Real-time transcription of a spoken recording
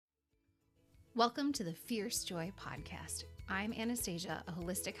Welcome to the Fierce Joy podcast. I'm Anastasia, a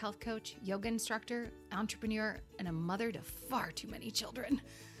holistic health coach, yoga instructor, entrepreneur, and a mother to far too many children.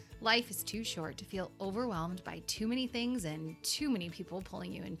 Life is too short to feel overwhelmed by too many things and too many people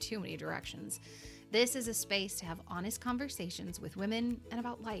pulling you in too many directions. This is a space to have honest conversations with women and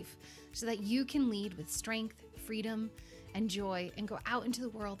about life so that you can lead with strength, freedom, and joy and go out into the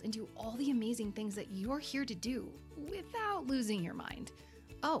world and do all the amazing things that you're here to do without losing your mind.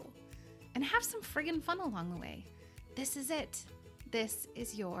 Oh, and have some friggin' fun along the way. This is it. This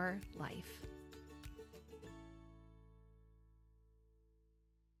is your life.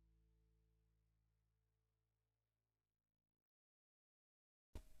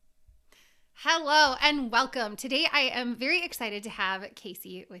 Hello and welcome. Today I am very excited to have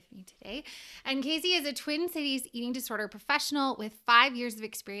Casey with me today. And Casey is a Twin Cities eating disorder professional with 5 years of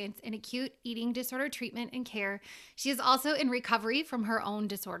experience in acute eating disorder treatment and care. She is also in recovery from her own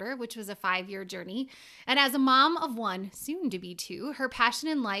disorder, which was a 5-year journey. And as a mom of one, soon to be two, her passion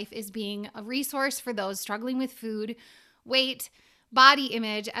in life is being a resource for those struggling with food, weight, body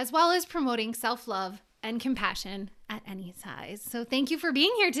image, as well as promoting self-love and compassion at any size. So thank you for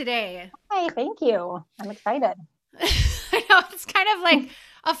being here today. Hi, thank you. I'm excited. I know it's kind of like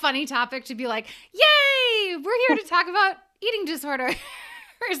a funny topic to be like, yay, we're here to talk about eating disorders.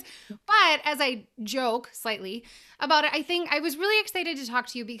 But as I joke slightly about it, I think I was really excited to talk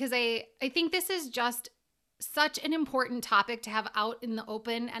to you because I think this is just such an important topic to have out in the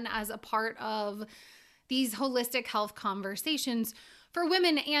open and as a part of these holistic health conversations for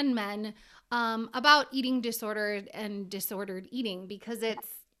women and men about eating disorder and disordered eating, because it's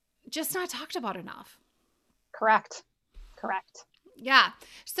just not talked about enough. Correct. Yeah.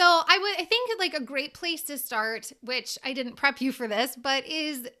 So I think like a great place to start, which I didn't prep you for this, but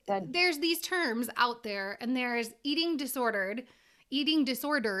is Good. there's these terms out there, and there's eating disorders,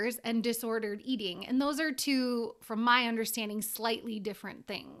 and disordered eating. And those are two, from my understanding, slightly different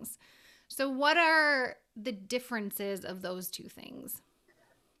things. So what are the differences of those two things?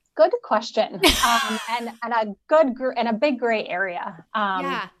 Good question. And a big gray area.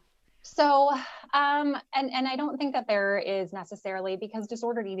 Yeah. And I don't think that there is necessarily, because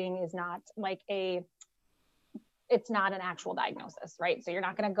disordered eating is not like it's not an actual diagnosis, right? So you're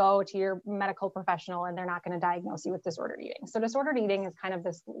not going to go to your medical professional and they're not going to diagnose you with disordered eating. So disordered eating is kind of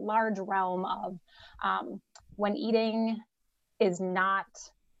this large realm of when eating is not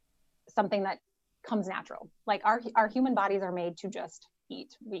something that comes natural. Like our human bodies are made to just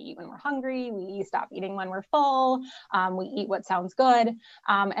eat. We eat when we're hungry. We stop eating when we're full. We eat what sounds good.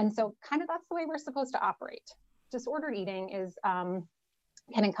 And so kind of that's the way we're supposed to operate. Disordered eating is can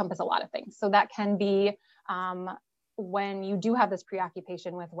encompass a lot of things. So that can be when you do have this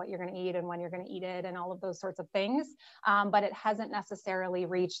preoccupation with what you're going to eat and when you're going to eat it and all of those sorts of things, but it hasn't necessarily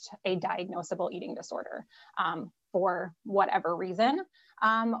reached a diagnosable eating disorder for whatever reason,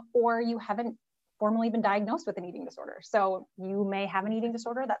 or you haven't formally been diagnosed with an eating disorder. So you may have an eating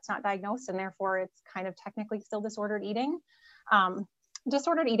disorder that's not diagnosed, and therefore it's kind of technically still disordered eating.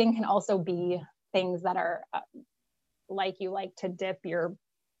 Disordered eating can also be things that are like you like to dip your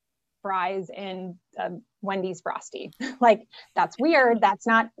fries in Wendy's Frosty. Like, that's weird. That's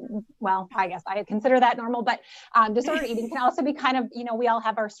not, well, I guess I consider that normal, but disordered eating can also be kind of, we all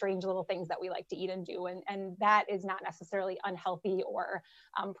have our strange little things that we like to eat and do. And that is not necessarily unhealthy or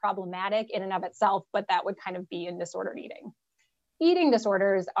problematic in and of itself, but that would kind of be in disordered eating. Eating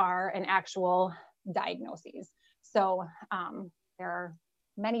disorders are an actual diagnoses. So there are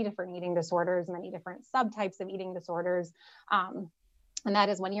many different eating disorders, many different subtypes of eating disorders. And that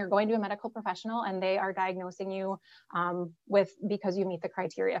is when you're going to a medical professional and they are diagnosing you because you meet the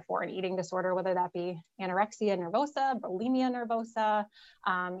criteria for an eating disorder, whether that be anorexia nervosa, bulimia nervosa.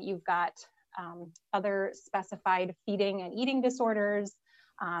 You've got other specified feeding and eating disorders.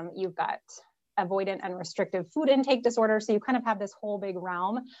 You've got avoidant and restrictive food intake disorders. So you kind of have this whole big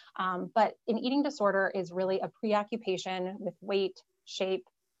realm. But an eating disorder is really a preoccupation with weight, shape,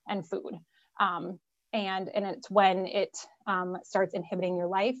 and food. And it's when it starts inhibiting your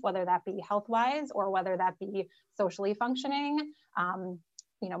life, whether that be health-wise or whether that be socially functioning,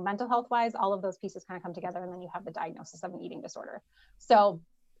 mental health-wise, all of those pieces kind of come together, and then you have the diagnosis of an eating disorder. So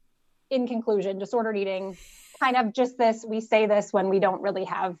in conclusion, disordered eating, kind of just this, we say this when we don't really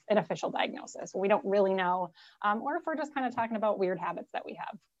have an official diagnosis, when we don't really know, or if we're just kind of talking about weird habits that we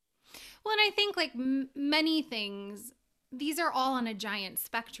have. Well, and I think like many things, these are all on a giant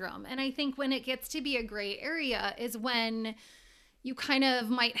spectrum. And I think when it gets to be a gray area is when you kind of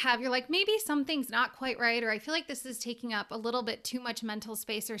might have, you're like, maybe something's not quite right, or I feel like this is taking up a little bit too much mental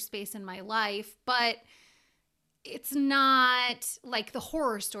space or space in my life. But it's not like the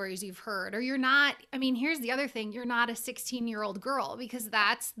horror stories you've heard, or you're not, I mean, here's the other thing, you're not a 16-year-old girl, because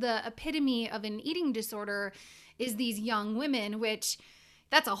that's the epitome of an eating disorder, is these young women, which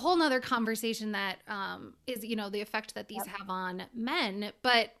that's a whole nother conversation that is, the effect that these Yep. have on men.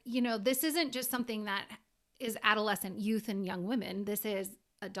 But, this isn't just something that is adolescent youth and young women. This is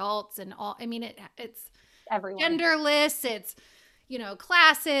adults and all. I mean, it's Everyone. genderless. It's,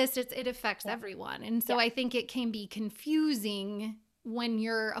 classist. It affects Yep. everyone. And so Yep. I think it can be confusing when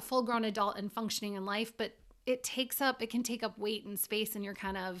you're a full grown adult and functioning in life, but it can take up weight and space, and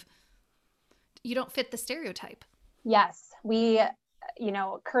you don't fit the stereotype. Yes. We,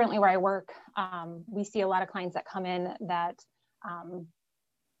 currently where I work, we see a lot of clients that come in that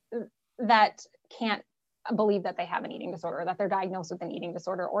can't believe that they have an eating disorder, that they're diagnosed with an eating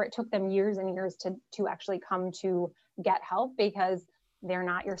disorder, or it took them years and years to actually come to get help because they're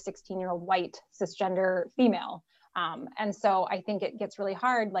not your 16-year-old white cisgender female. And so I think it gets really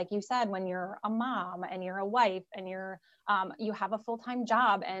hard, like you said, when you're a mom and you're a wife and you have a full-time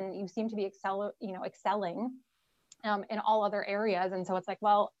job and you seem to be excelling in all other areas. And so it's like,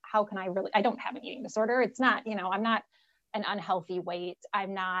 well, how can I don't have an eating disorder. It's not, I'm not an unhealthy weight.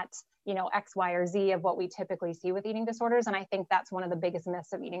 I'm not, X, Y, or Z of what we typically see with eating disorders. And I think that's one of the biggest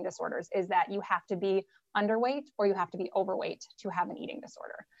myths of eating disorders, is that you have to be underweight or you have to be overweight to have an eating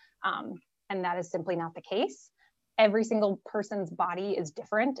disorder. And that is simply not the case. Every single person's body is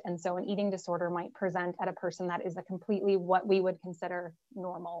different. And so an eating disorder might present at a person that is a completely what we would consider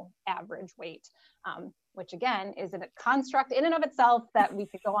normal average weight, which again is a construct in and of itself that we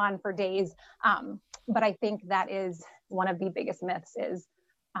could go on for days. But I think that is one of the biggest myths, is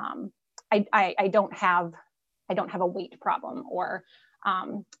I don't have a weight problem. Or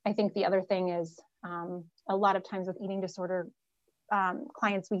I think the other thing is a lot of times with eating disorder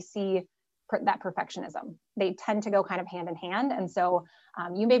clients, we see that perfectionism. They tend to go kind of hand in hand. And so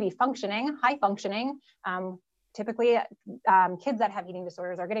you may be functioning, high functioning. Typically, kids that have eating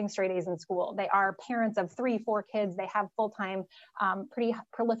disorders are getting straight A's in school. They are parents of 3-4 kids. They have full-time, pretty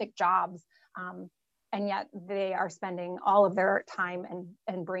prolific jobs. And yet they are spending all of their time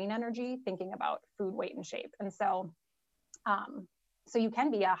and brain energy thinking about food, weight, and shape. And so, so you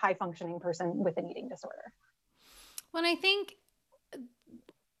can be a high functioning person with an eating disorder. Well, I think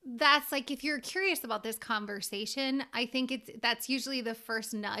that's like, if you're curious about this conversation, I think that's usually the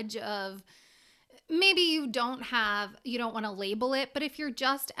first nudge of, maybe you don't want to label it, but if you're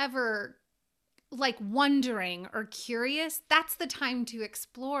just ever like wondering or curious, that's the time to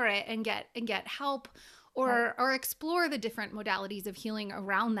explore it and get help, or explore the different modalities of healing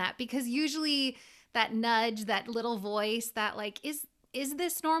around that. Because usually that nudge, that little voice that like, is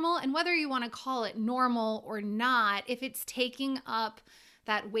this normal? And whether you want to call it normal or not, if it's taking up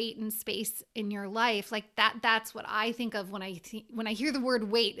that weight and space in your life, like that's what I think of when I hear the word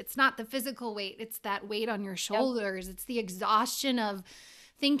weight. It's not the physical weight, it's that weight on your shoulders. Yep. It's the exhaustion of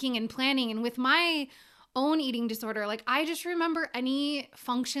thinking and planning. And with my own eating disorder, like I just remember any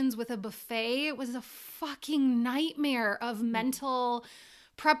functions with a buffet, it was a fucking nightmare of mental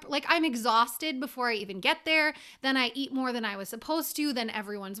prep. Like I'm exhausted before I even get there. Then I eat more than I was supposed to. Then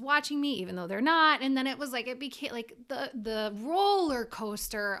everyone's watching me, even though they're not. And then it was like, it became like the roller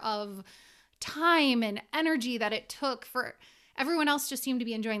coaster of time and energy that it took for everyone else. Just seemed to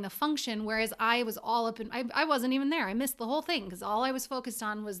be enjoying the function, whereas I was all up in, I wasn't even there. I missed the whole thing because all I was focused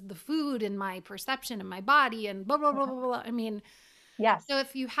on was the food and my perception and my body and blah, blah, blah, blah, blah. I mean, yes. So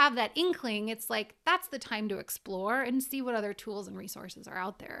if you have that inkling, it's like, that's the time to explore and see what other tools and resources are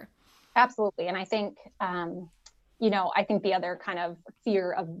out there. Absolutely. And I think, I think the other kind of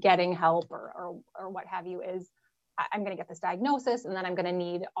fear of getting help or what have you is, I'm going to get this diagnosis and then I'm going to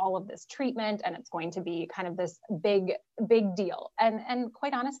need all of this treatment and it's going to be kind of this big deal. And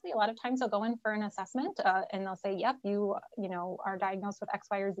quite honestly, a lot of times they'll go in for an assessment and they'll say, yep, you are diagnosed with X,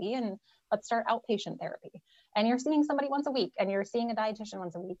 Y, or Z, and let's start outpatient therapy. And you're seeing somebody once a week and you're seeing a dietitian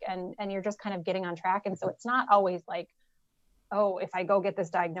once a week and you're just kind of getting on track. And so it's not always like, oh, if I go get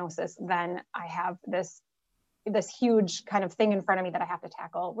this diagnosis, then I have this huge kind of thing in front of me that I have to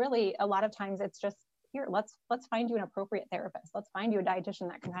tackle. Really, a lot of times it's just, here, let's find you an appropriate therapist. Let's find you a dietitian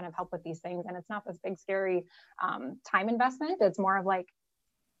that can kind of help with these things. And it's not this big, scary time investment. It's more of like,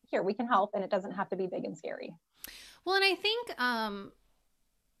 here, we can help. And it doesn't have to be big and scary. Well, and I think,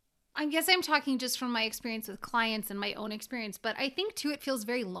 I guess I'm talking just from my experience with clients and my own experience, but I think too, it feels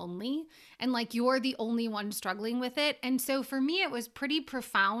very lonely and like you're the only one struggling with it. And so for me, it was pretty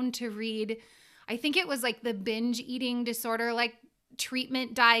profound to read. I think it was like the binge eating disorder, like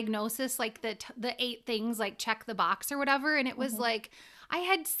treatment diagnosis, like the 8 things, like check the box or whatever. And it was like, I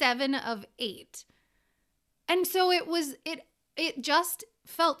had 7 of 8. And so it just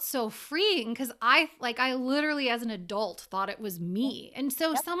felt so freeing because I literally as an adult thought it was me. And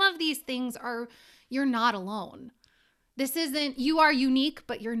so Yep. some of these things are, you're not alone. This isn't, you are unique,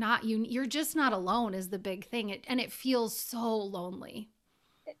 but you're not unique. You're just not alone is the big thing. And it feels so lonely.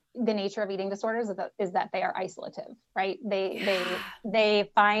 The nature of eating disorders is that they are isolative, right? Yeah. They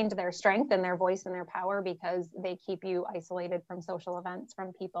find their strength and their voice and their power because they keep you isolated from social events,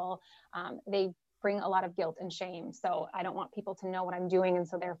 from people. They bring a lot of guilt and shame. So I don't want people to know what I'm doing, and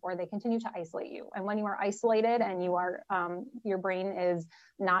so therefore they continue to isolate you. And when you are isolated and you are your brain is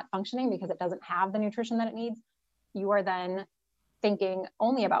not functioning because it doesn't have the nutrition that it needs, you are then thinking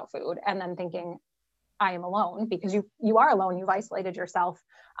only about food and then thinking, I am alone, because you are alone. You've isolated yourself.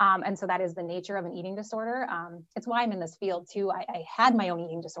 And so that is the nature of an eating disorder. It's why I'm in this field too. I had my own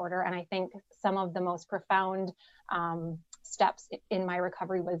eating disorder. And I think some of the most profound steps in my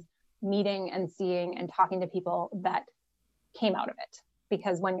recovery was meeting and seeing and talking to people that came out of it.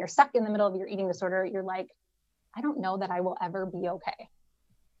 Because when you're stuck in the middle of your eating disorder, you're like, I don't know that I will ever be okay.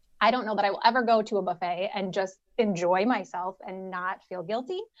 I don't know that I will ever go to a buffet and just enjoy myself and not feel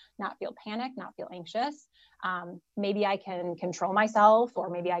guilty, not feel panic, not feel anxious. Maybe I can control myself, or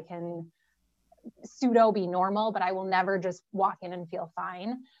maybe I can pseudo be normal, but I will never just walk in and feel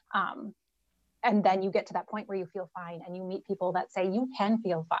fine. And then you get to that point where you feel fine and you meet people that say you can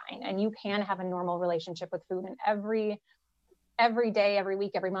feel fine and you can have a normal relationship with food. And every day, every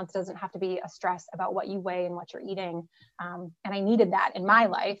week, every month doesn't have to be a stress about what you weigh and what you're eating. And I needed that in my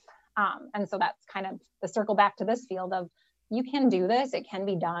life. And so that's kind of the circle back to this field of, you can do this. It can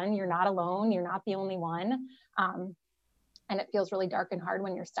be done. You're not alone. You're not the only one. And it feels really dark and hard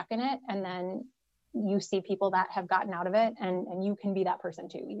when you're stuck in it. And then you see people that have gotten out of it, and you can be that person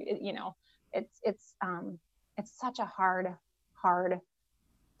too. It's such a hard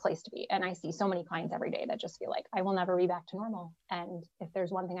place to be. And I see so many clients every day that just feel like, I will never be back to normal. And if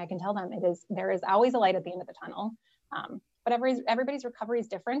there's one thing I can tell them, it is, there is always a light at the end of the tunnel. But everybody's recovery is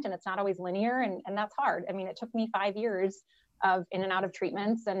different, and it's not always linear. And that's hard. I mean, it took me 5 years of in and out of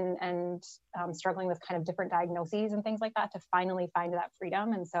treatments and struggling with kind of different diagnoses and things like that to finally find that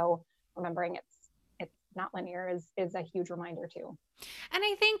freedom. And so remembering it's not linear is a huge reminder too. And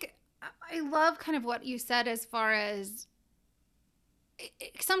I think I love kind of what you said as far as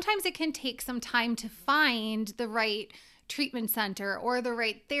sometimes it can take some time to find the right treatment center or the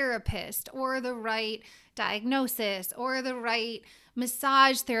right therapist or the right diagnosis or the right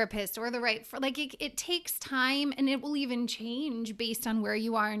massage therapist or the right, it takes time, and it will even change based on where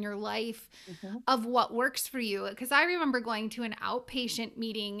you are in your life of what works for you. Because I remember going to an outpatient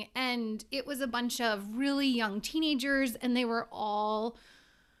meeting, and it was a bunch of really young teenagers, and they were all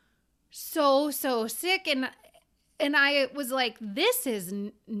so sick, and I was like, this is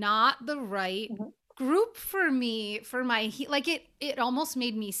not the right group for me, for my, it almost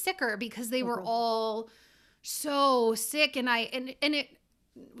made me sicker because they were all so sick, and it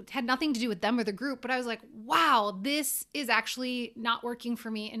had nothing to do with them or the group, but I was like, wow, this is actually not working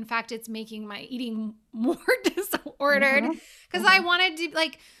for me. In fact, it's making my eating more disordered, because I wanted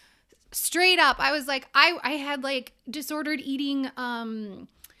to, straight up, I was like, I had disordered eating,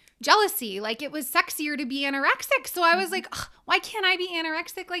 jealousy. It was sexier to be anorexic. So I was like, why can't I be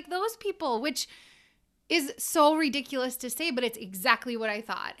anorexic like those people? Which is so ridiculous to say, but it's exactly what I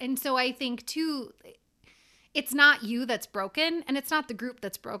thought. And so I think too, it's not you that's broken, and it's not the group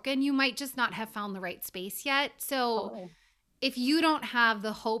that's broken. You might just not have found the right space yet. So if you don't have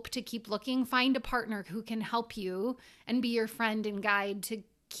the hope to keep looking, find a partner who can help you and be your friend and guide to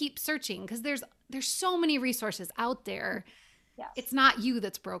keep searching, because there's so many resources out there. Yes. It's not you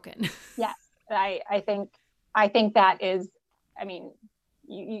that's broken. Yes. I think that is, I mean,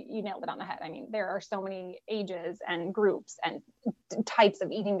 you nailed it on the head. I mean, there are so many ages and groups and types of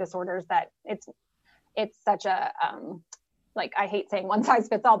eating disorders that it's such a, I hate saying one size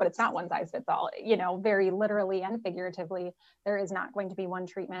fits all, but it's not one size fits all, very literally and figuratively. There is not going to be one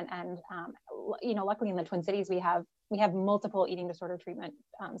treatment. And, luckily in the Twin Cities, we have multiple eating disorder treatment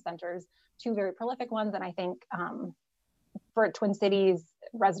centers, 2 very prolific ones. And I think, for Twin Cities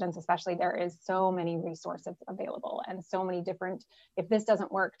residents, especially, there is so many resources available and so many different, if this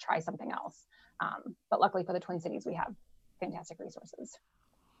doesn't work, try something else. But luckily for the Twin Cities, we have fantastic resources.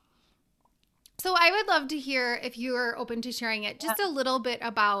 So I would love to hear, if you're open to sharing it, just a little bit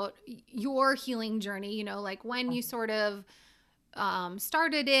about your healing journey, when you sort of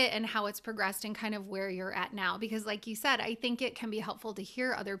started it and how it's progressed and kind of where you're at now. Because like you said, I think it can be helpful to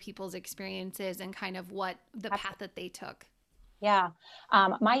hear other people's experiences and kind of what the path that they took. Yeah.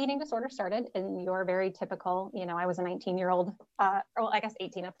 My eating disorder started in your very typical, I was a 19-year-old, or I guess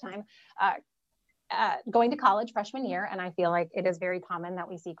 18 at the time, going to college freshman year. And I feel like it is very common that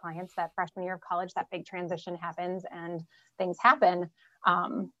we see clients that freshman year of college, that big transition happens and things happen.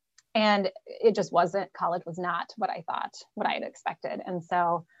 And it just wasn't, college was not what I thought, what I had expected. And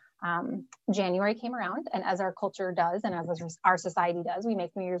so January came around, and as our culture does, and as our society does, we make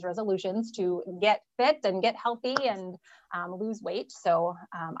New Year's resolutions to get fit and get healthy and lose weight. So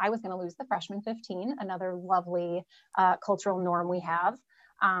I was going to lose the freshman 15, another lovely cultural norm we have.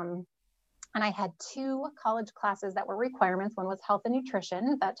 And I had 2 college classes that were requirements. One was health and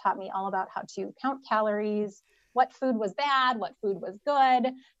nutrition that taught me all about how to count calories, what food was bad, what food was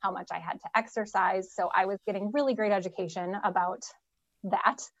good, how much I had to exercise. So I was getting really great education about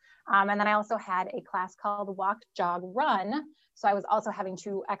that. And then I also had a class called Walk, Jog, Run. So I was also having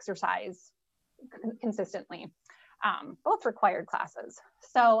to exercise consistently, both required classes.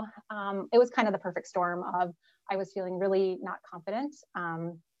 So it was kind of the perfect storm of, I was feeling really not confident.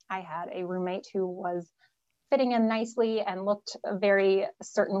 I had a roommate who was fitting in nicely and looked a very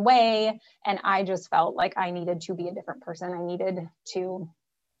certain way. And I just felt like I needed to be a different person. I needed to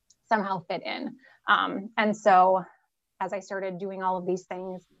somehow fit in. And so as I started doing all of these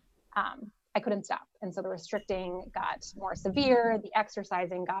things, I couldn't stop. And so the restricting got more severe, the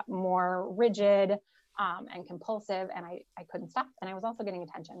exercising got more rigid and compulsive, and I couldn't stop. And I was also getting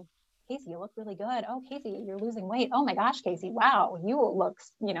attention. Casey, you look really good. Oh, Casey, you're losing weight. Oh my gosh, Casey, wow, you look,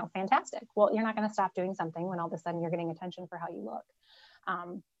 fantastic. Well, you're not going to stop doing something when all of a sudden you're getting attention for how you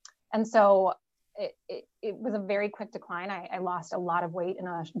look. And so it was a very quick decline. I lost a lot of weight in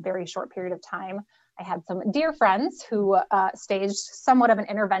a very short period of time. I had some dear friends who staged somewhat of an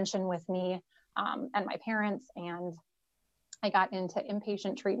intervention with me and my parents, and I got into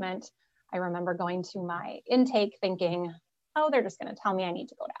inpatient treatment. I remember going to my intake thinking, oh, they're just going to tell me I need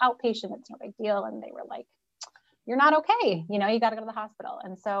to go to outpatient. It's no big deal. And they were like, you're not okay. You got to go to the hospital.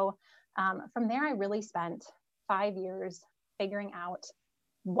 And so from there, I really spent 5 years figuring out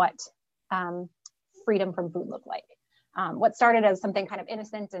what freedom from food looked like. What started as something kind of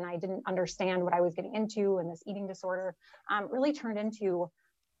innocent and I didn't understand what I was getting into, and this eating disorder really turned into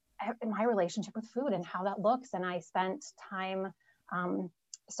my relationship with food and how that looks. And I spent time,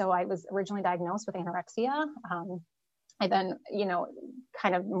 so I was originally diagnosed with anorexia. I then,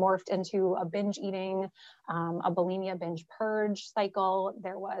 kind of morphed into a binge eating, a bulimia binge purge cycle.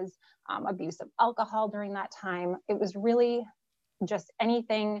 There was abuse of alcohol during that time. It was really just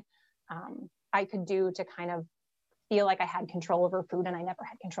anything I could do to kind of feel like I had control over food, and I never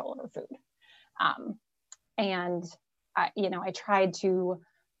had control over food. And I tried to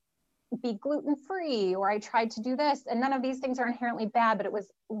be gluten-free, or I tried to do this, and none of these things are inherently bad, but it was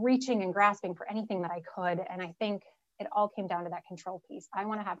reaching and grasping for anything that I could. And I think it all came down to that control piece. I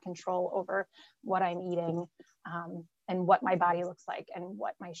want to have control over what I'm eating and what my body looks like and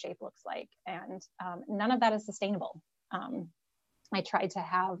what my shape looks like. And none of that is sustainable. I tried to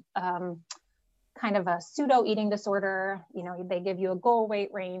have kind of a pseudo eating disorder. They give you a goal weight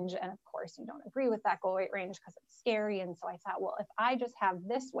range, and of course you don't agree with that goal weight range because it's scary. And so I thought, well, if I just have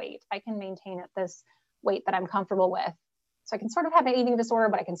this weight, I can maintain at this weight that I'm comfortable with. So I can sort of have an eating disorder,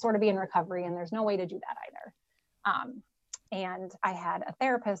 but I can sort of be in recovery, and there's no way to do that either. And I had a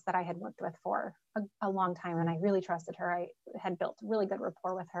therapist that I had worked with for a long time, and I really trusted her. I had built really good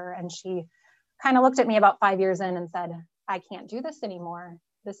rapport with her, and she kind of looked at me about 5 years in and said, I can't do this anymore.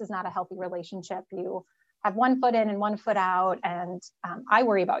 This is not a healthy relationship. You have one foot in and one foot out, and I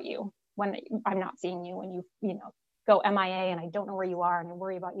worry about you when I'm not seeing you, when you go MIA and I don't know where you are, and I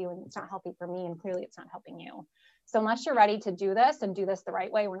worry about you, and it's not healthy for me, and clearly it's not helping you. So unless you're ready to do this and do this the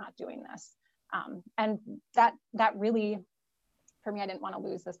right way, we're not doing this. And that really, for me, I didn't want to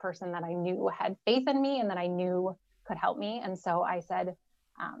lose this person that I knew had faith in me and that I knew could help me. And so I said,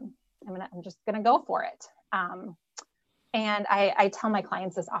 I'm just going to go for it. And I tell my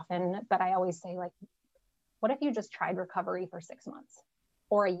clients this often, but I always say, like, what if you just tried recovery for 6 months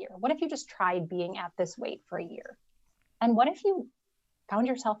or a year? What if you just tried being at this weight for a year? And what if you found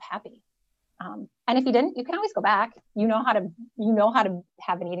yourself happy? And if you didn't, you can always go back. You know how to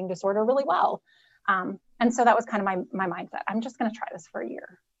have an eating disorder really well. And so that was kind of my mindset. I'm just going to try this for a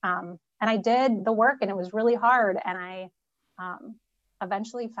year. And I did the work, and it was really hard. And I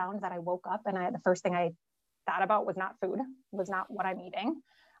eventually found that I woke up, and the first thing I thought about was not food, was not what I'm eating.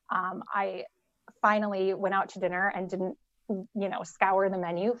 I finally went out to dinner and didn't, scour the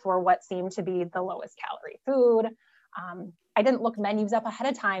menu for what seemed to be the lowest calorie food. I didn't look menus up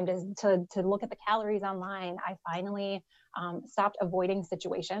ahead of time to look at the calories online. I finally stopped avoiding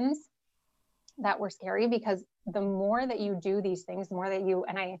situations that were scary, because the more that you do these things, the more that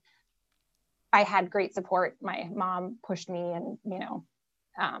and I had great support. My mom pushed me and,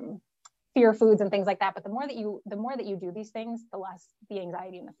 fear foods and things like that. But the more that you do these things, the less the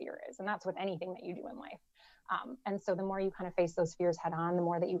anxiety and the fear is. And that's with anything that you do in life. And so the more you kind of face those fears head on, the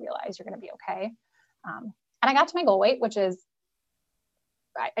more that you realize you're going to be okay. And I got to my goal weight, which is,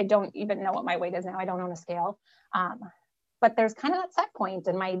 I don't even know what my weight is now. I don't own a scale. But there's kind of that set point,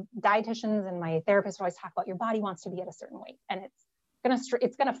 and my dietitians and my therapists always talk about your body wants to be at a certain weight, and it's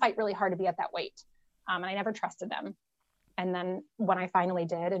going to fight really hard to be at that weight. And I never trusted them. And then when I finally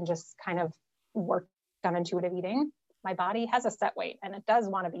did and just kind of worked on intuitive eating, my body has a set weight and it does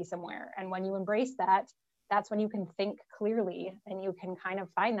want to be somewhere. And when you embrace that, that's when you can think clearly and you can kind of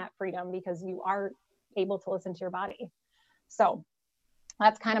find that freedom because you are able to listen to your body. So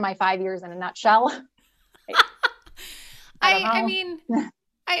that's kind of my 5 years in a nutshell. I mean,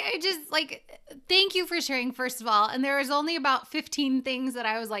 I just like, thank you for sharing, first of all. And there was only about 15 things that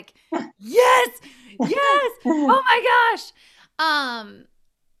I was like, yes, oh my gosh.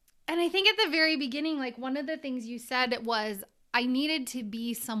 And I think at the very beginning, like one of the things you said was I needed to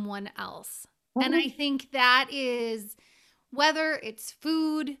be someone else. Mm-hmm. And I think that is whether it's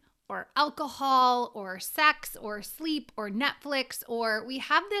food or alcohol or sex or sleep or Netflix, or we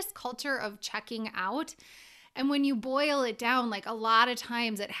have this culture of checking out. And when you boil it down, like a lot of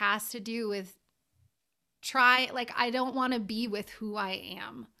times it has to do with I don't want to be with who I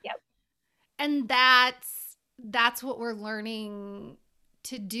am. Yep. And that's what we're learning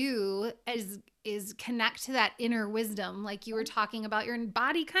to do is connect to that inner wisdom. Like you were talking about, your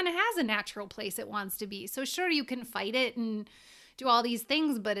body kind of has a natural place it wants to be. So sure, you can fight it and do all these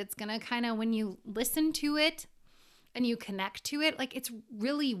things, but it's going to kind of, when you listen to it and you connect to it, like it's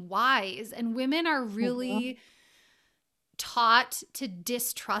really wise. And women are really taught to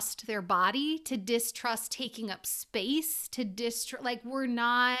distrust their body, to distrust taking up space, like we're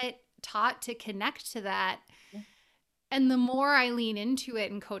not taught to connect to that. And the more I lean into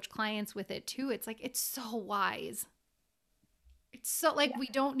it and coach clients with it too, it's like, it's so wise. It's so like, we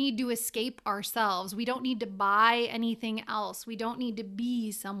don't need to escape ourselves. We don't need to buy anything else. We don't need to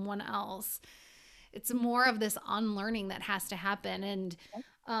be someone else. It's more of this unlearning that has to happen. And,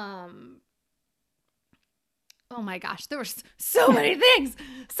 oh my gosh, there were so many things.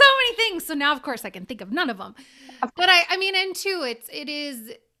 So now, of course, I can think of none of them. But I mean, and too,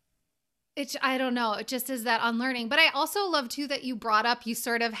 it's, I don't know, it just is that unlearning. But I also love too that you brought up, you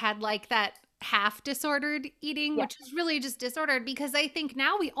sort of had like that half disordered eating, which is really just disordered, because I think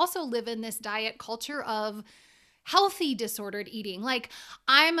now we also live in this diet culture of healthy disordered eating. Like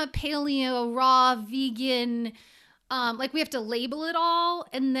I'm a paleo, raw, vegan, like we have to label it all,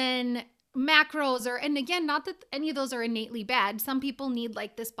 and then macros and again, not that any of those are innately bad. Some people need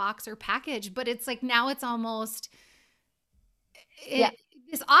like this box or package, but it's like now it's almost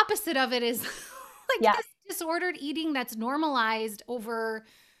this opposite of it is like this disordered eating that's normalized over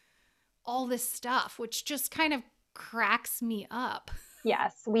all this stuff, which just kind of cracks me up.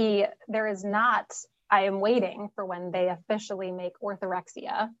 Yes, there is not, I am waiting for when they officially make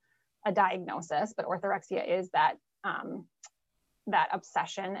orthorexia a diagnosis, but orthorexia is that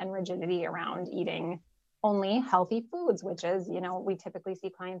obsession and rigidity around eating only healthy foods, which is, we typically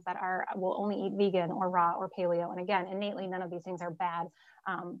see clients that will only eat vegan or raw or paleo. And again, innately, none of these things are bad.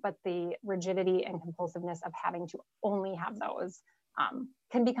 But the rigidity and compulsiveness of having to only have those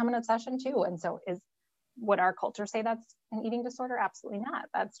can become an obsession too. And so would our culture say that's an eating disorder? Absolutely not.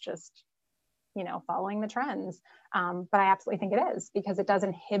 That's just, following the trends. But I absolutely think it is, because it does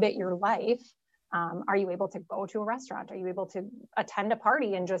inhibit your life. Are you able to go to a restaurant? Are you able to attend a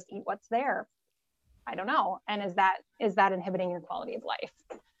party and just eat what's there? I don't know. And is that inhibiting your quality of life?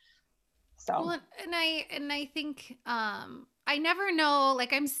 So, well, and I think, I never know,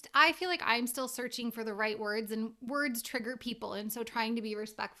 like I feel like I'm still searching for the right words, and words trigger people. And so trying to be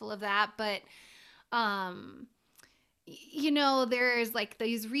respectful of that. But, there's like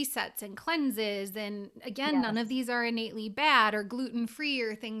these resets and cleanses, and again, none of these are innately bad or gluten-free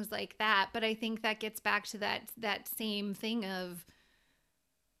or things like that. But I think that gets back to that same thing of,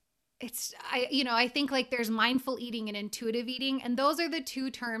 I think like there's mindful eating and intuitive eating. And those are the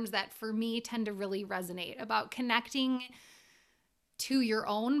two terms that for me tend to really resonate about connecting to your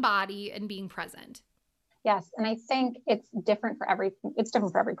own body and being present. Yes. And I think it's different for every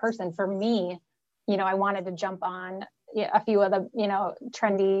person. For me, I wanted to jump on a few of the,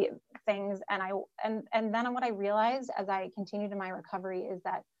 trendy things. And then what I realized as I continued in my recovery is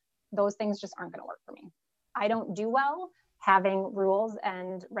that those things just aren't going to work for me. I don't do well having rules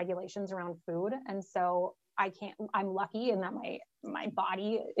and regulations around food. And so I'm lucky in that my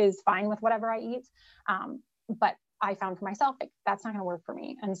body is fine with whatever I eat. But I found for myself, like, that's not going to work for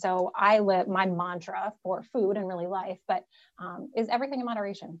me. And so my mantra for food and really life, but is everything in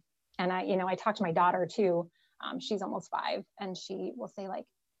moderation. And I talk to my daughter too. She's almost 5, and she will say like,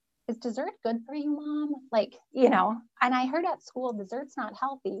 is dessert good for you, Mom? Like, and I heard at school, dessert's not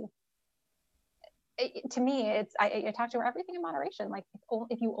healthy. To me, I talk to her, everything in moderation. Like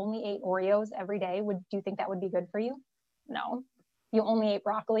if you only ate Oreos every day, do you think that would be good for you? No. You only ate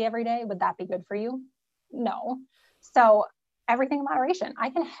broccoli every day, would that be good for you? No. So everything in moderation.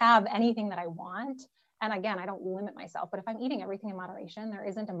 I can have anything that I want. And again, I don't limit myself, but if I'm eating everything in moderation, there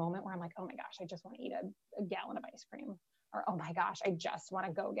isn't a moment where I'm like, oh my gosh, I just want to eat a gallon of ice cream, or, oh my gosh, I just want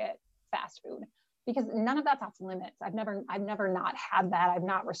to go get fast food, because none of that's off limits. I've never not had that. I've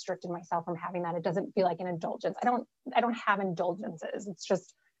not restricted myself from having that. It doesn't feel like an indulgence. I don't have indulgences. It's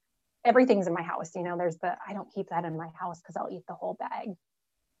just, everything's in my house. I don't keep that in my house because I'll eat the whole bag.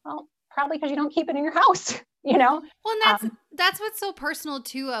 Well, probably because you don't keep it in your house, Well, and that's what's so personal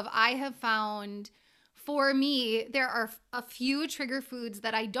too. I have found, for me, there are a few trigger foods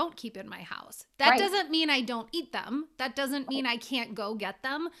that I don't keep in my house. That doesn't mean I don't eat them. That doesn't mean I can't go get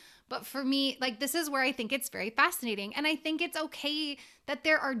them. But for me, like, this is where I think it's very fascinating. And I think it's okay that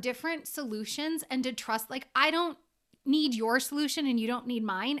there are different solutions, and to trust, like, I don't need your solution and you don't need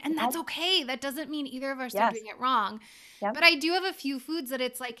mine. And that's okay. That doesn't mean either of us are doing it wrong. Yep. But I do have a few foods that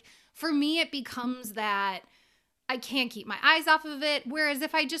it's like, for me, it becomes that I can't keep my eyes off of it. Whereas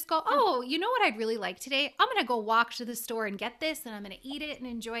if I just go, oh, you know what I'd really like today? I'm going to go walk to the store and get this, and I'm going to eat it and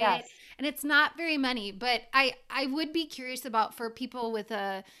enjoy it. And it's not very many, but I would be curious about, for people with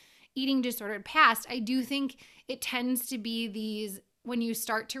a eating disordered past, I do think it tends to be these, when you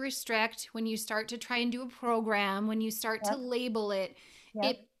start to restrict, when you start to try and do a program, when you start to label it,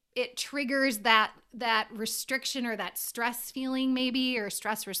 it triggers that restriction or that stress feeling maybe, or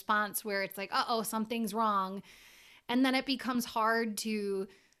stress response, where it's like, uh-oh, something's wrong. And then it becomes hard to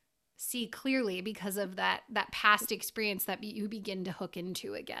see clearly because of that past experience that you begin to hook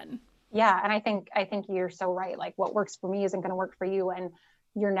into again. Yeah. And I think you're so right. Like, what works for me isn't going to work for you. And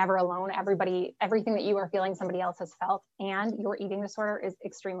you're never alone. Everything that you are feeling, somebody else has felt, and your eating disorder is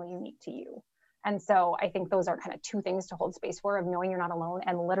extremely unique to you. And so I think those are kind of two things to hold space for, of knowing you're not alone,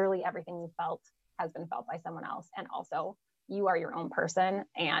 and literally everything you felt has been felt by someone else. And also, you are your own person,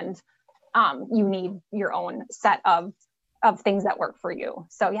 and you need your own set of things that work for you.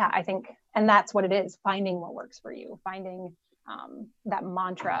 So yeah, I think, and that's what it is, finding what works for you, finding that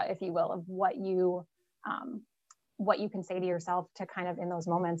mantra, if you will, of what you can say to yourself to kind of, in those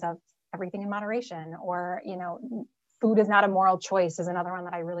moments of everything in moderation, or, food is not a moral choice is another one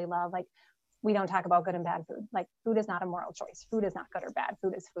that I really love. Like, we don't talk about good and bad food. Like, food is not a moral choice. Food is not good or bad.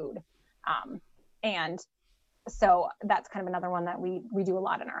 Food is food. And so that's kind of another one that we do a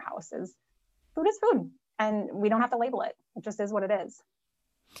lot in our house, is food is food, and we don't have to label it. It just is what it is.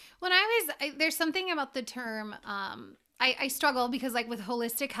 When there's something about the term, I struggle, because like with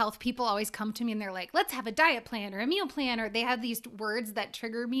holistic health, people always come to me and they're like, let's have a diet plan or a meal plan, or they have these words that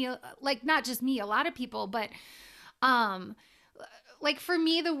trigger me, like not just me, a lot of people, but like for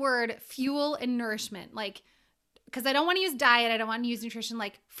me, the word fuel and nourishment, like, because I don't want to use diet, I don't want to use nutrition,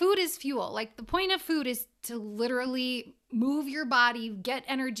 like food is fuel. Like, the point of food is to literally move your body, get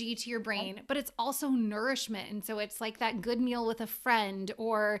energy to your brain, but it's also nourishment. And so it's like that good meal with a friend,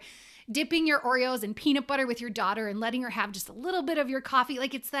 or dipping your Oreos in peanut butter with your daughter and letting her have just a little bit of your coffee.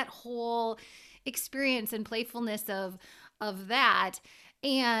 Like, it's that whole experience and playfulness of that.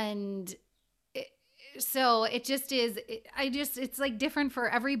 And so it just is, it's like different for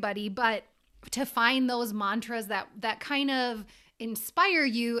everybody, but to find those mantras that kind of inspire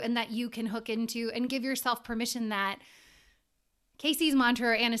you and that you can hook into, and give yourself permission that Casey's mantra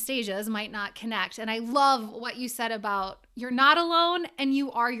or Anastasia's might not connect. And I love what you said about you're not alone and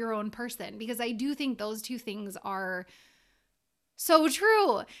you are your own person, because I do think those two things are so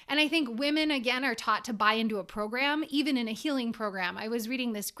true. And I think women, again, are taught to buy into a program, even in a healing program. I was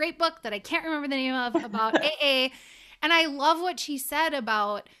reading this great book that I can't remember the name of, about AA. And I love what she said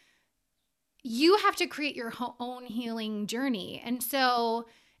about, you have to create your own healing journey. And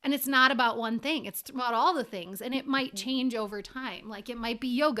it's not about one thing. It's about all the things. And it might change over time. Like, it might be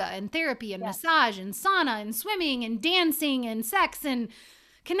yoga and therapy and massage and sauna and swimming and dancing and sex and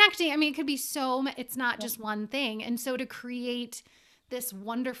connecting. I mean, it could be it's not just one thing. And so to create this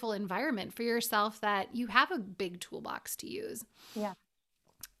wonderful environment for yourself, that you have a big toolbox to use. Yeah.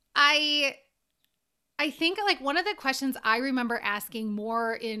 I think, like, one of the questions I remember asking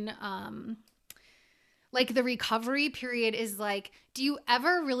more in like the recovery period is like, do you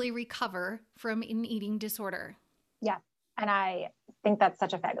ever really recover from an eating disorder? Yeah. And I think that's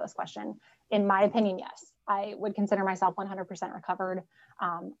such a fabulous question. In my opinion, yes. I would consider myself 100% recovered.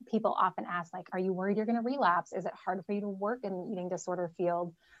 People often ask, like, are you worried you're going to relapse? Is it hard for you to work in the eating disorder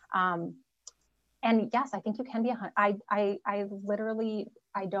field? And yes, I think you can be I literally,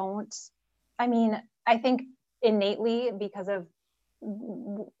 I think innately, because of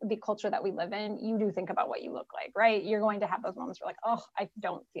the culture that we live in, you do think about what you look like, right? You're going to have those moments where like, oh, I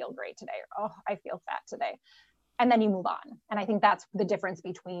don't feel great today, or oh, I feel fat today. And then you move on. And I think that's the difference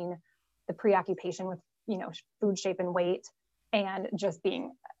between the preoccupation with, food shape and weight, and just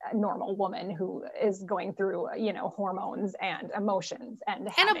being a normal woman who is going through, hormones and emotions and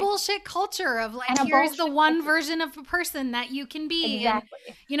a bullshit culture of like, here's the one version of a person that you can be.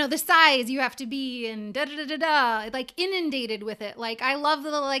 Exactly. And, the size you have to be, and like inundated with it. Like, I love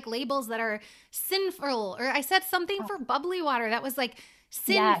the like labels that are sinful, or I said something for bubbly water that was like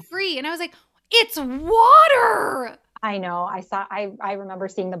sin free. And I was like, it's water. I know. I remember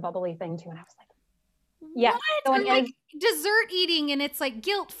seeing the bubbly thing too. And I was like, yeah. So like dessert eating, and it's like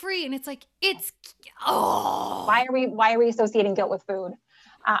guilt free, and it's like, why are we associating guilt with food?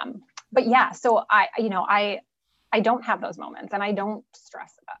 But yeah, so I don't have those moments, and I don't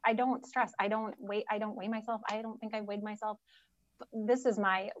stress. I don't weigh myself. I don't think I weighed myself. This is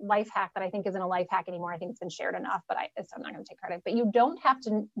my life hack that I think isn't a life hack anymore. I think it's been shared enough, but I'm not going to take credit. But you don't have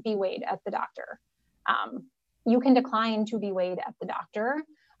to be weighed at the doctor. You can decline to be weighed at the doctor.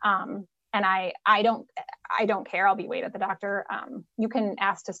 And I don't care. I'll be weighed at the doctor. You can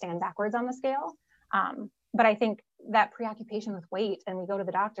ask to stand backwards on the scale. But I think that preoccupation with weight, and we go to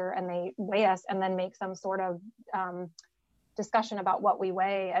the doctor and they weigh us and then make some sort of discussion about what we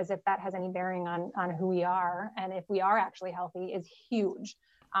weigh, as if that has any bearing on who we are and if we are actually healthy, is huge.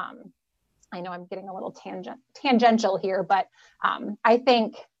 I know I'm getting a little tangential here, but I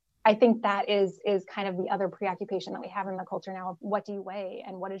think that is kind of the other preoccupation that we have in the culture now of what do you weigh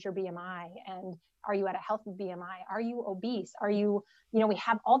and what is your BMI, and are you at a healthy BMI? Are you obese? Are you, we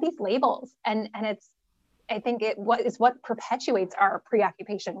have all these labels, and I think what perpetuates our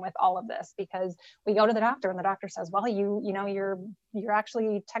preoccupation with all of this, because we go to the doctor and the doctor says, well, you're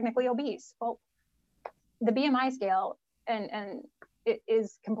actually technically obese. Well, the BMI scale and it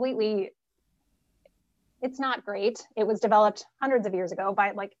is completely, it's not great. It was developed hundreds of years ago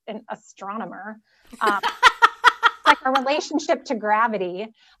by like an astronomer. Like a relationship to gravity.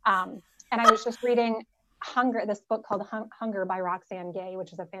 And I was just reading this book called Hunger by Roxane Gay,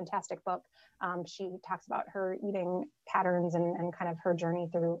 which is a fantastic book. She talks about her eating patterns and kind of her journey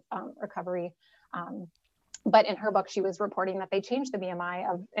through recovery. But in her book, she was reporting that they changed the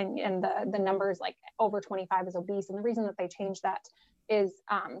BMI and the numbers like over 25 is obese. And the reason that they changed that is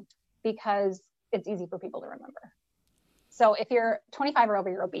because it's easy for people to remember. So if you're 25 or over,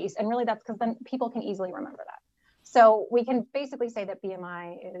 you're obese. And really that's because then people can easily remember that. So we can basically say that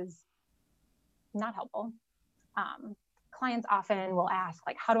BMI is not helpful. Clients often will ask,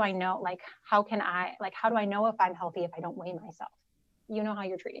 like, how do I know? Like, how do I know if I'm healthy if I don't weigh myself? You know how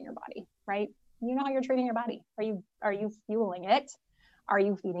you're treating your body, right? You know how you're treating your body. Are you fueling it? Are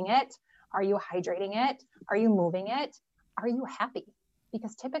you feeding it? Are you hydrating it? Are you moving it? Are you happy?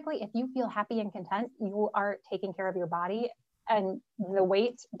 Because typically if you feel happy and content, you are taking care of your body, and the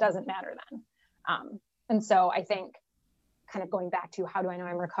weight doesn't matter then. And so I think kind of going back to how do I know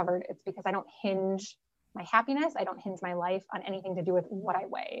I'm recovered? It's because I don't hinge my happiness. I don't hinge my life on anything to do with what I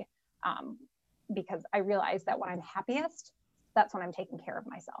weigh. Because I realize that when I'm happiest, that's when I'm taking care of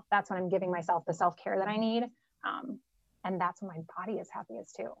myself. That's when I'm giving myself the self-care that I need. And that's when my body is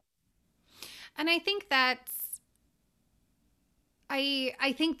happiest too. And I think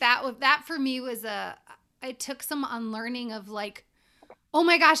I think that for me was I took some unlearning of like, oh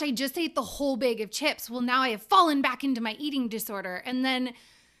my gosh, I just ate the whole bag of chips. Well, now I have fallen back into my eating disorder. And then,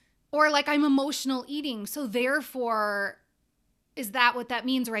 or like I'm emotional eating. So therefore, is that what that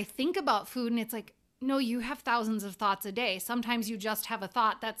means? Or I think about food and it's like, no, you have thousands of thoughts a day. Sometimes you just have a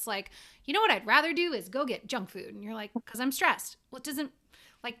thought that's like, you know what I'd rather do is go get junk food. And you're like, because I'm stressed. Well,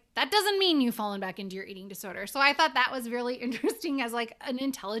 that doesn't mean you've fallen back into your eating disorder. So I thought that was really interesting as like an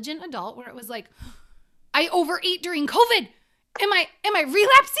intelligent adult, where it was like, I overate during COVID. Am I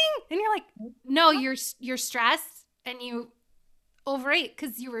relapsing? And you're like, no, you're stressed and you overate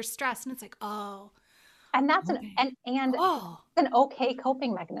because you were stressed. And it's like, oh. And that's an okay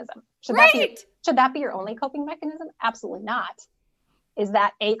coping mechanism. Should that be your only coping mechanism? Absolutely not. Is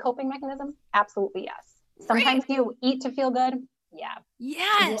that a coping mechanism? Absolutely yes. Sometimes you eat to feel good. Yeah.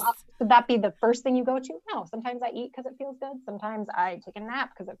 Yes. Should that be the first thing you go to? No. Sometimes I eat because it feels good. Sometimes I take a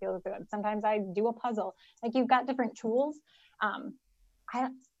nap because it feels good. Sometimes I do a puzzle. Like, you've got different tools.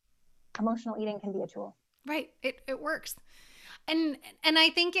 Emotional eating can be a tool. Right. It works. And I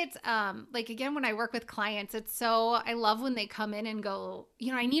think it's like, again, when I work with clients, it's so, I love when they come in and go,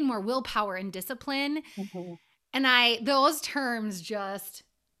 I need more willpower and discipline. Mhm. And those terms just,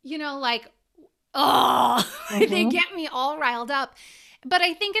 like, oh, they Mhm. get me all riled up. But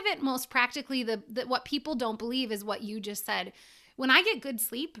I think of it most practically, the what people don't believe is what you just said. When I get good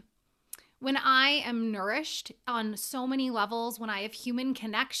sleep, when I am nourished on so many levels, when I have human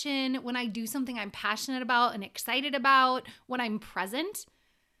connection, when I do something I'm passionate about and excited about, when I'm present,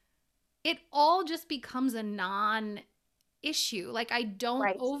 it all just becomes a non issue. Like, I don't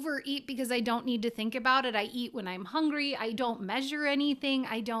Right. overeat because I don't need to think about it. I eat when I'm hungry. I don't measure anything.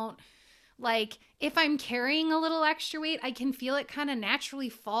 I don't, like, if I'm carrying a little extra weight, I can feel it kind of naturally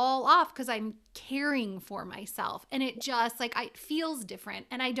fall off because I'm caring for myself. And it just, like, it feels different.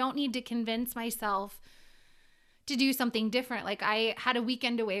 And I don't need to convince myself to do something different. Like, I had a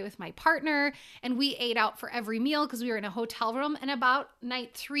weekend away with my partner and we ate out for every meal because we were in a hotel room. And about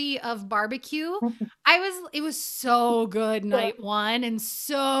night 3 of barbecue, it was so good Yeah. night 1 and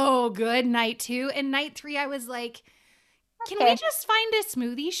so good night 2. And night 3, I was like, can we Okay. just find a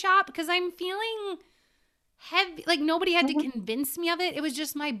smoothie shop? Because I'm feeling heavy. Like, nobody had to Mhm. convince me of it. It was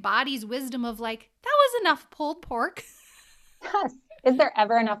just my body's wisdom of like, that was enough pulled pork. Yes. Is there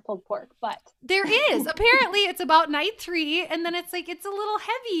ever enough pulled pork? But There is. Apparently, it's about night 3, and then it's like, it's a little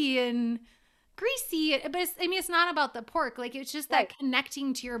heavy and greasy. But it's not about the pork. Like, it's just right. that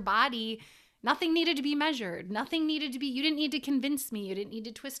connecting to your body. Nothing needed to be measured. Nothing needed to be, you didn't need to convince me. You didn't need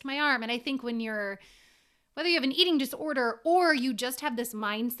to twist my arm. And I think whether you have an eating disorder or you just have this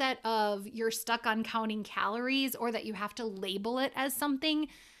mindset of you're stuck on counting calories or that you have to label it as something,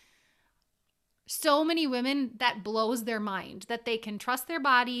 so many women, that blows their mind that they can trust their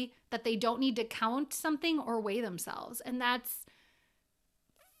body, that they don't need to count something or weigh themselves. And that's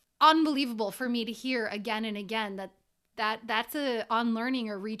unbelievable for me to hear again and again, that's a unlearning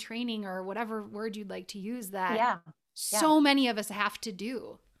or retraining or whatever word you'd like to use, that Yeah. Yeah. so many of us have to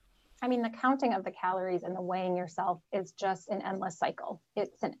do. I mean, the counting of the calories and the weighing yourself is just an endless cycle.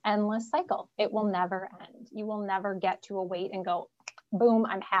 It's an endless cycle. It will never end. You will never get to a weight and go, boom,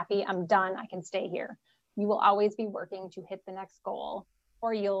 I'm happy, I'm done, I can stay here. You will always be working to hit the next goal,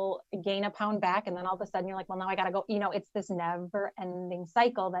 or you'll gain a pound back. And then all of a sudden you're like, well, now I got to go. It's this never ending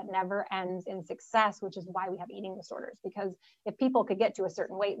cycle that never ends in success, which is why we have eating disorders. Because if people could get to a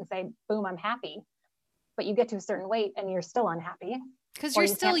certain weight and say, boom, I'm happy, but you get to a certain weight and you're still unhappy, Because or you're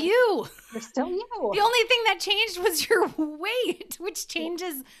you still can't, you. you're still you. The only thing that changed was your weight, which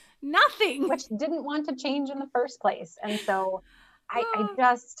changes nothing. Which didn't want to change in the first place. And so I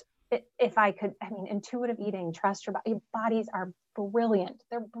just, if I could, intuitive eating, trust your body. Your bodies are brilliant.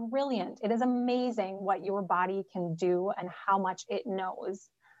 They're brilliant. It is amazing what your body can do and how much it knows.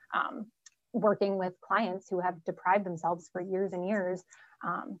 Working with clients who have deprived themselves for years and years,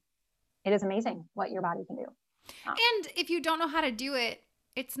 it is amazing what your body can do. And if you don't know how to do it,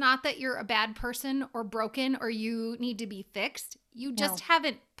 it's not that you're a bad person or broken or you need to be fixed. You just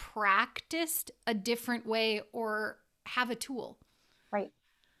haven't practiced a different way or have a tool. Right.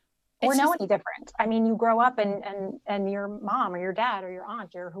 Or know any different. I mean, you grow up and your mom or your dad or your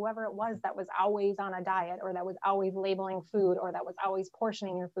aunt or whoever it was that was always on a diet, or that was always labeling food, or that was always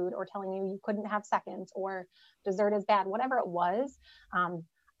portioning your food, or telling you couldn't have seconds, or dessert is bad, whatever it was.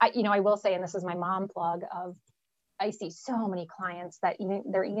 I will say, and this is my mom plug, of I see so many clients that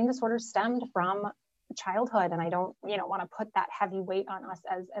their eating disorders stemmed from childhood, and I don't want to put that heavy weight on us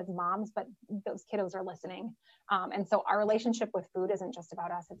as moms, but those kiddos are listening, and so our relationship with food isn't just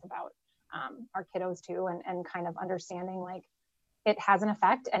about us, it's about our kiddos too, and kind of understanding like it has an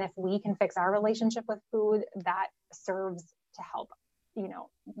effect, and if we can fix our relationship with food, that serves to help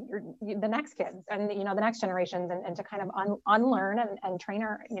the next kids and the next generations, and to kind of unlearn and train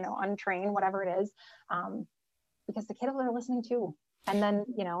or untrain whatever it is, because the kiddos are listening too. And then,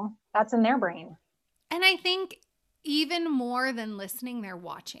 that's in their brain. And I think even more than listening, they're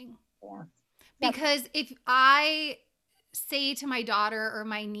watching. Yeah. Because if I say to my daughter or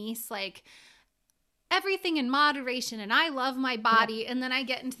my niece, like, everything in moderation and I love my body, and then I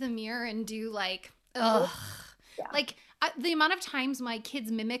get into the mirror and do like, ugh. Yeah. Like, the amount of times my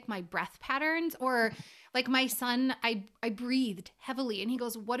kids mimic my breath patterns, or like my son, I breathed heavily and he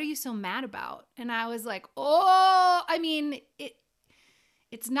goes, "What are you so mad about?" And I was like, oh, I mean,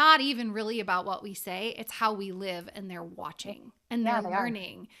 it's not even really about what we say. It's how we live, and they're watching and they're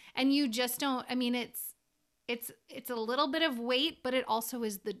learning. And you just don't, it's a little bit of weight, but it also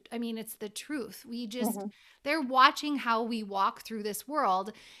is it's the truth. We just, they're watching how we walk through this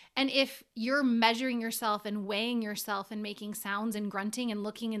world. And if you're measuring yourself and weighing yourself and making sounds and grunting and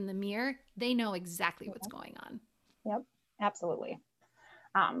looking in the mirror, they know exactly what's going on. Yep. Absolutely.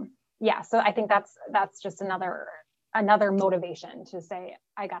 Yeah. So I think that's just another motivation to say,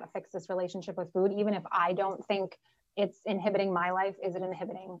 I got to fix this relationship with food. Even if I don't think it's inhibiting my life, is it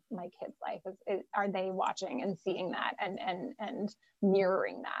inhibiting my kids' life? Are they watching and seeing that and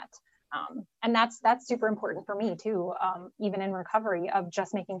mirroring that? And that's super important for me too. Even in recovery, of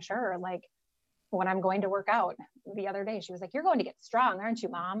just making sure, like when I'm going to work out, the other day, she was like, "You're going to get strong, aren't you,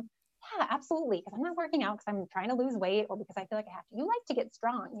 Mom?" Yeah, absolutely. Because I'm not working out because I'm trying to lose weight or because I feel like I have to. You like to get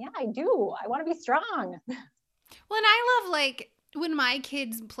strong. Yeah, I do. I want to be strong. Well, and I love like when my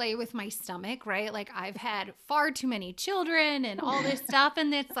kids play with my stomach, right? Like I've had far too many children and all this stuff,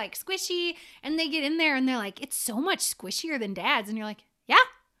 and it's like squishy, and they get in there and they're like, it's so much squishier than dad's. And you're like, yeah,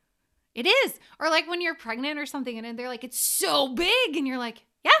 it is. Or like when you're pregnant or something and they're like, it's so big. And you're like,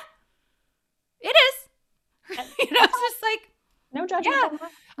 yeah, it is. You know, it's just like, no judgment. Yeah.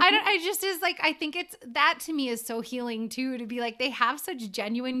 I just is like, I think it's that to me is so healing too, to be like, they have such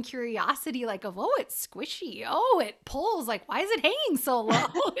genuine curiosity, like of, oh, it's squishy. Oh, it pulls. Like, why is it hanging so low?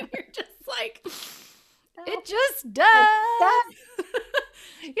 And you're just like, it just does.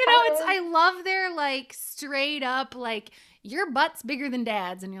 You know, I love their like straight up, like your butt's bigger than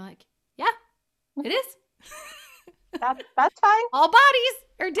dad's. And you're like, yeah, it is. That's fine. All bodies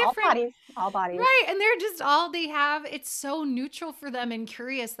are different. All bodies. Right. And they're just all they have. It's so neutral for them and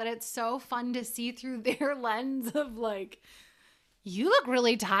curious that it's so fun to see through their lens of like, you look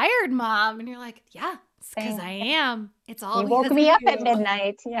really tired, Mom. And you're like, yeah, it's because I am. It's all you woke me up at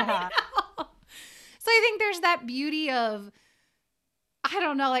midnight. Yeah. So I think there's that beauty of, I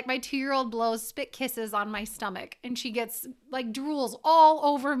don't know, like my 2-year-old blows spit kisses on my stomach and she gets like drools all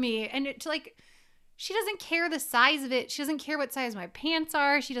over me. And it's like, she doesn't care the size of it. She doesn't care what size my pants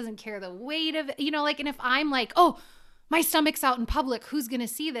are. She doesn't care the weight of it. You know, like, and if I'm like, oh, my stomach's out in public, who's going to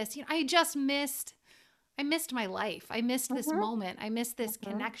see this? You know, I missed my life. I missed this moment. I missed this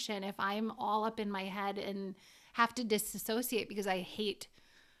connection. If I'm all up in my head and have to disassociate because I hate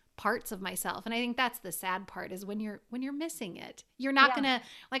parts of myself. And I think that's the sad part is when you're missing it, you're not going to,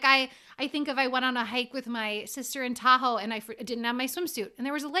 like, I think if I went on a hike with my sister in Tahoe and I didn't have my swimsuit and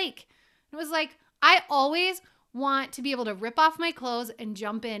there was a lake, it was like, I always want to be able to rip off my clothes and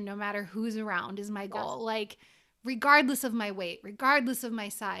jump in no matter who's around is my goal. Yes. Like, regardless of my weight, regardless of my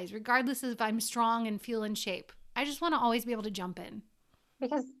size, regardless of if I'm strong and feel in shape. I just want to always be able to jump in.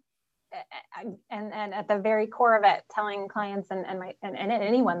 Because, and at the very core of it, telling clients and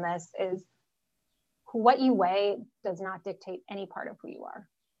anyone this is what you weigh does not dictate any part of who you are.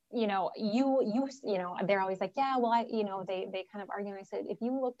 You know, you know, they're always like, yeah, well, they kind of argue. And I said, if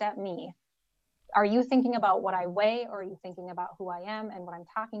you looked at me, are you thinking about what I weigh, or are you thinking about who I am and what I'm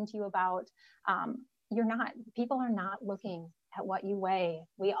talking to you about? You're not. People are not looking at what you weigh.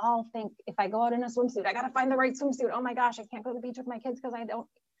 We all think, if I go out in a swimsuit, I got to find the right swimsuit. Oh my gosh, I can't go to the beach with my kids because I don't.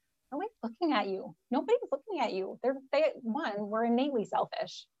 Nobody's looking at you. Nobody's looking at you. We're innately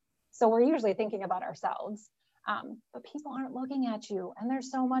selfish. So we're usually thinking about ourselves. But people aren't looking at you. And there's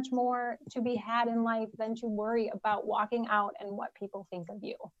so much more to be had in life than to worry about walking out and what people think of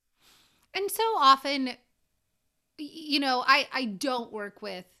you. And so often, you know, I don't work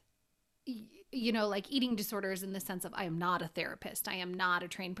with, you know, like eating disorders in the sense of I am not a therapist. I am not a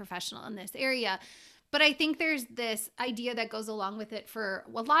trained professional in this area. But I think there's this idea that goes along with it for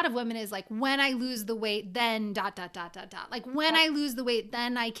a lot of women is like, when I lose the weight, then ... Like when I lose the weight,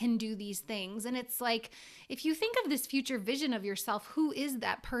 then I can do these things. And it's like, if you think of this future vision of yourself, who is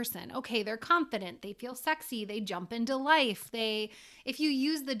that person? Okay, they're confident, they feel sexy, they jump into life. If you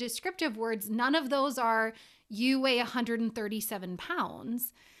use the descriptive words, none of those are you weigh 137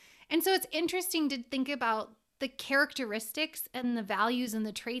 pounds. And so it's interesting to think about the characteristics and the values and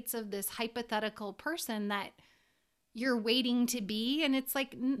the traits of this hypothetical person that you're waiting to be. And it's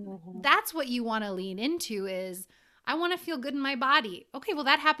like, that's what you want to lean into is, I want to feel good in my body. Okay, well,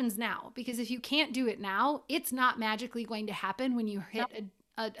 that happens now, because if you can't do it now, it's not magically going to happen when you hit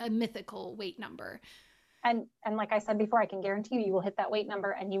a mythical weight number. And like I said before, I can guarantee you will hit that weight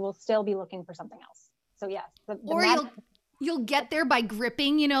number and you will still be looking for something else. So yes. You'll get there by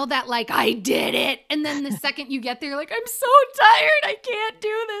gripping, you know, that like, I did it. And then the second you get there, you're like, I'm so tired, I can't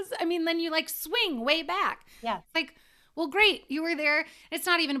do this. I mean, then you like swing way back. Yeah. Like, well, great, you were there. It's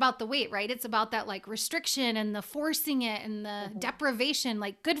not even about the weight, right? It's about that like restriction and the forcing it and the deprivation.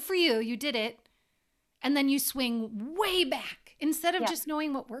 Like, good for you, you did it. And then you swing way back instead of just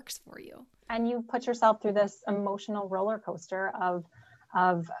knowing what works for you. And you put yourself through this emotional roller coaster of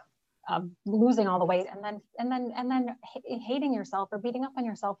losing all the weight and then hating yourself or beating up on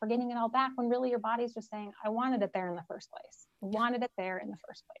yourself for getting it all back, when really your body's just saying, I wanted it there in the first place. I wanted it there in the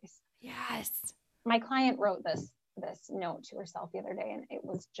first place. Yes. My client wrote this this note to herself the other day, and it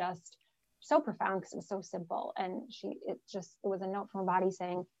was just so profound because it was so simple. And it was a note from her body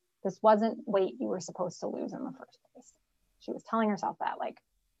saying, this wasn't weight you were supposed to lose in the first place. She was telling herself that, like,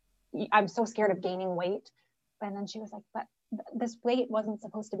 I'm so scared of gaining weight. And then she was like, but this weight wasn't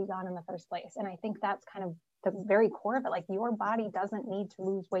supposed to be gone in the first place. And I think that's kind of the very core of it. Like, your body doesn't need to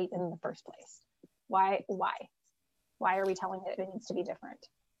lose weight in the first place. Why are we telling it needs to be different?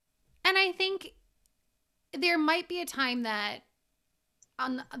 And I think there might be a time that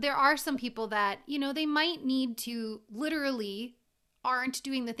there are some people that, they might need to literally aren't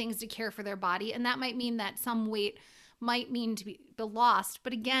doing the things to care for their body. And that might mean that some weight might mean to be lost.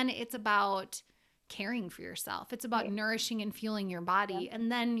 But again, it's about caring for yourself. It's about nourishing and fueling your body. Yeah.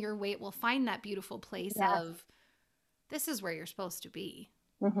 And then your weight will find that beautiful place of, this is where you're supposed to be.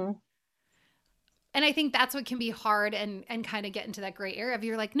 Mm-hmm. And I think that's what can be hard and kind of get into that gray area of,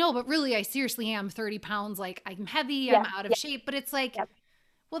 you're like, no, but really, I seriously am 30 pounds. Like, I'm heavy, I'm out of shape. But it's like,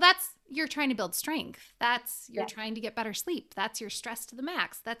 well, you're trying to build strength. You're trying to get better sleep. That's your stress to the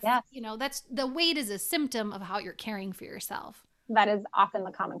max. That's the weight is a symptom of how you're caring for yourself. That is often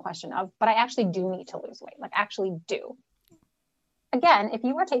the common question of, but I actually do need to lose weight. Like, actually do. Again, if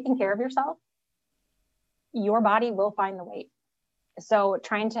you are taking care of yourself, your body will find the weight. So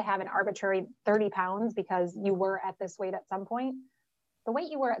trying to have an arbitrary 30 pounds because you were at this weight at some point, the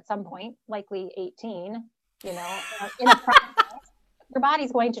weight you were at some point, likely 18, in a process, your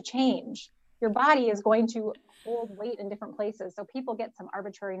body's going to change. Your body is going to hold weight in different places. So people get some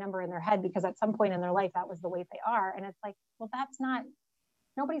arbitrary number in their head because at some point in their life, that was the weight they are. And it's like, well,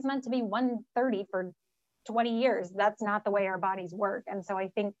 nobody's meant to be 130 for 20 years. That's not the way our bodies work. And so I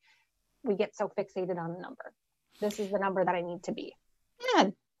think we get so fixated on the number. This is the number that I need to be. Yeah.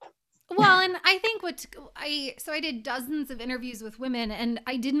 Well, and I think I did dozens of interviews with women, and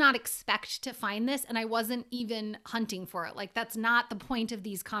I did not expect to find this, and I wasn't even hunting for it. Like, that's not the point of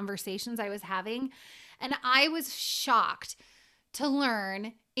these conversations I was having. And I was shocked to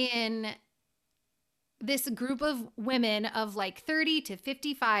learn in this group of women of like 30 to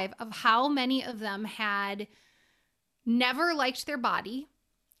 55 of how many of them had never liked their body,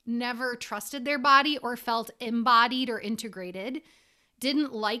 never trusted their body or felt embodied or integrated,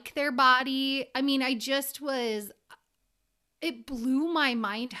 didn't like their body. I mean, it blew my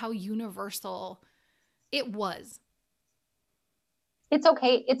mind how universal it was. It's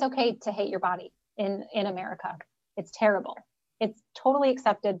okay. It's okay to hate your body in America. It's terrible. It's totally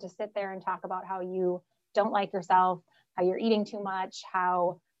accepted to sit there and talk about how you don't like yourself, how you're eating too much,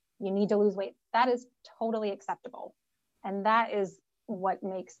 how you need to lose weight. That is totally acceptable. And that is what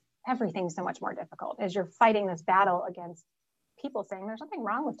makes everything so much more difficult, is you're fighting this battle against people saying there's nothing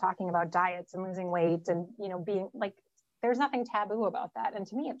wrong with talking about diets and losing weight and, being like, there's nothing taboo about that. And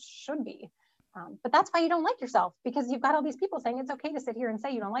to me, it should be. But that's why you don't like yourself, because you've got all these people saying it's okay to sit here and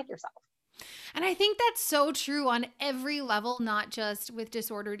say you don't like yourself. And I think that's so true on every level, not just with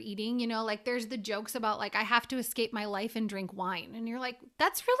disordered eating. Like, there's the jokes about like, I have to escape my life and drink wine. And you're like,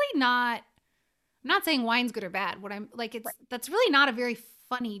 that's really not, I'm not saying wine's good or bad. What I'm like, that's really not a very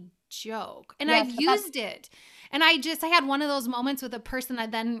funny joke. And I've used it. And I had one of those moments with a person I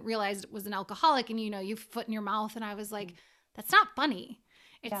then realized was an alcoholic, and you foot in your mouth. And I was like, that's not funny.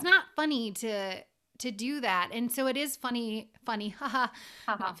 It's not funny to do that. And so it is funny, haha,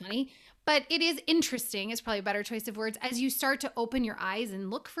 not funny. But it is interesting, is probably a better choice of words, as you start to open your eyes and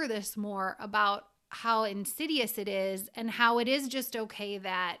look for this more about how insidious it is and how it is just okay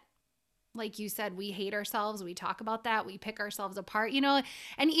that, like you said, we hate ourselves. We talk about that. We pick ourselves apart,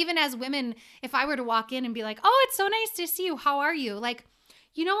 and even as women, if I were to walk in and be like, oh, it's so nice to see you. How are you? Like,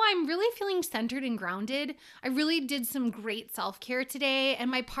 I'm really feeling centered and grounded. I really did some great self-care today. And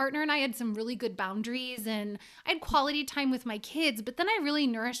my partner and I had some really good boundaries, and I had quality time with my kids, but then I really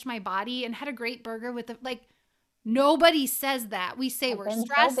nourished my body and had a great burger with nobody says that. We say we're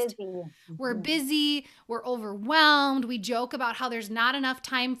stressed, so busy. We're busy, we're overwhelmed. We joke about how there's not enough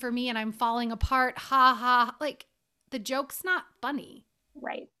time for me and I'm falling apart. Ha ha. Like, the joke's not funny.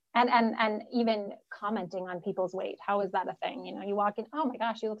 Right. And even commenting on people's weight. How is that a thing? You walk in, oh my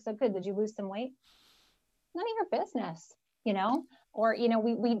gosh, you look so good. Did you lose some weight? None of your business, or,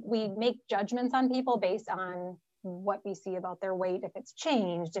 we make judgments on people based on what we see about their weight. If it's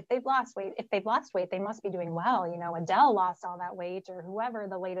changed, if they've lost weight, they must be doing well. Adele lost all that weight, or whoever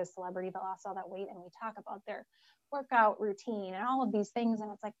the latest celebrity that lost all that weight. And we talk about their workout routine and all of these things.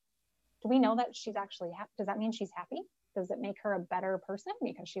 And it's like, do we know that she's actually happy? Does that mean she's happy? Does it make her a better person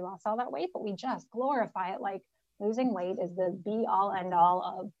because she lost all that weight? But we just glorify it like losing weight is the be all end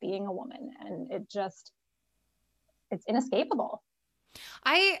all of being a woman. And it's inescapable.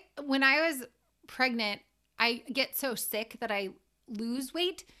 When I was pregnant, I get so sick that I lose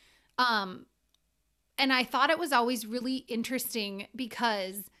weight. And I thought it was always really interesting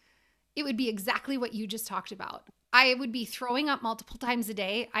because it would be exactly what you just talked about. I would be throwing up multiple times a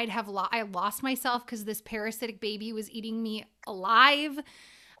day. I lost myself because this parasitic baby was eating me alive.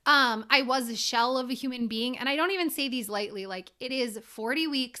 I was a shell of a human being. And I don't even say these lightly. Like, it is 40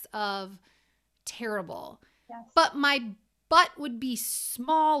 weeks of terrible. Yes. But my butt would be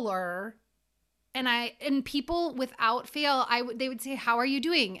smaller. And people without fail, they would say, "How are you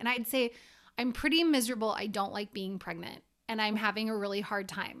doing?" And I'd say, "I'm pretty miserable. I don't like being pregnant. And I'm having a really hard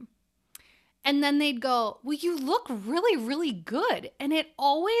time." And then they'd go, "Well, you look really, really good." And it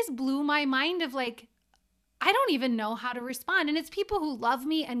always blew my mind of like, I don't even know how to respond. And it's people who love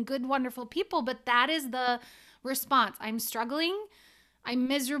me and good, wonderful people, but that is the response. I'm struggling. I'm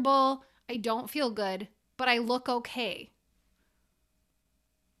miserable. I don't feel good, but I look okay.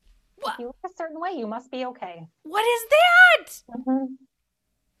 What? If you look a certain way, you must be okay. What is that? Mm-hmm.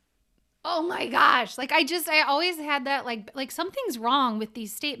 Oh my gosh. Like I always had that like something's wrong with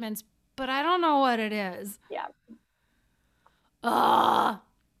these statements, but I don't know what it is. Yeah.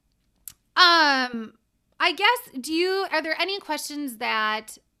 I guess, are there any questions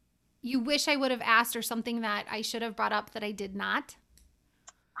that you wish I would have asked or something that I should have brought up that I did not?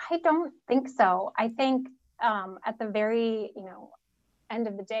 I don't think so. I think at the very, end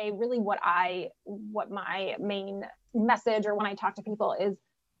of the day, really what my main message or when I talk to people is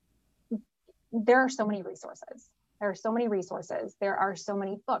there are so many resources. There are so many resources. There are so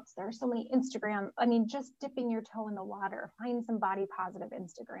many books. There are so many Instagram. I mean, just dipping your toe in the water, find some body positive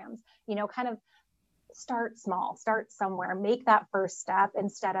Instagrams, kind of start small, start somewhere, make that first step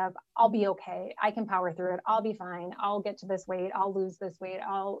instead of I'll be okay. I can power through it. I'll be fine. I'll get to this weight. I'll lose this weight.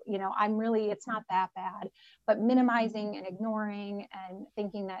 It's not that bad, but minimizing and ignoring and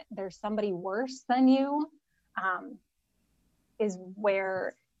thinking that there's somebody worse than you is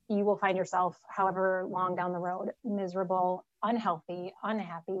where you will find yourself, however long down the road, miserable, unhealthy,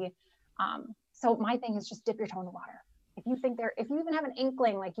 unhappy. So my thing is just dip your toe in the water. If you even have an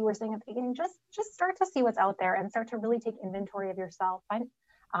inkling, like you were saying at the beginning, just start to see what's out there and start to really take inventory of yourself. And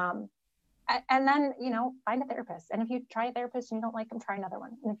then, find a therapist. And if you try a therapist and you don't like them, try another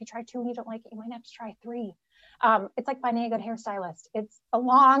one. And if you try 2 and you don't like it, you might have to try 3. It's like finding a good hairstylist. It's a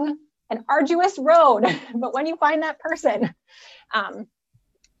long and arduous road, but when you find that person,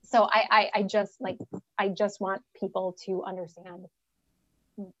 so I just want people to understand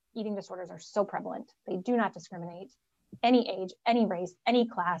eating disorders are so prevalent. They do not discriminate. Any age, any race, any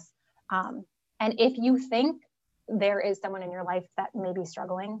class. And if you think there is someone in your life that may be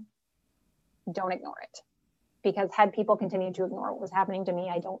struggling, don't ignore it. Because had people continued to ignore what was happening to me,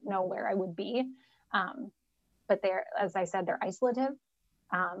 I don't know where I would be. But as I said, they're isolative.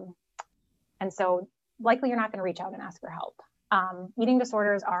 And so likely you're not going to reach out and ask for help. Eating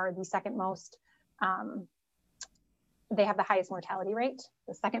disorders are the second most, they have the highest mortality rate,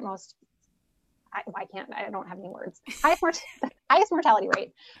 the second most, I don't have any words, highest mortality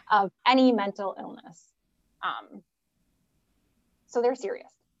rate of any mental illness. So they're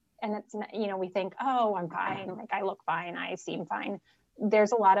serious. And it's, we think, oh, I'm fine. Like I look fine. I seem fine.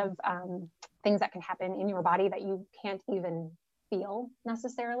 There's a lot of things that can happen in your body that you can't even feel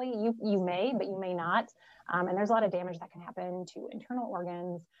necessarily. You may, but you may not. And there's a lot of damage that can happen to internal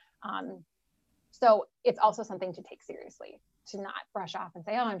organs. So it's also something to take seriously, to not brush off and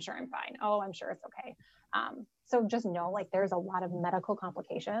say, oh, I'm sure I'm fine. Oh, I'm sure it's okay. So just know, like, there's a lot of medical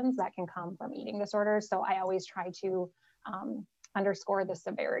complications that can come from eating disorders. So I always try to underscore the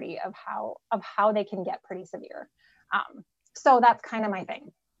severity of how they can get pretty severe. So that's kind of my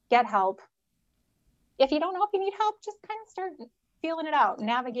thing. Get help. If you don't know if you need help, just kind of start feeling it out,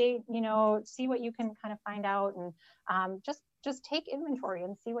 navigate, see what you can kind of find out, and just take inventory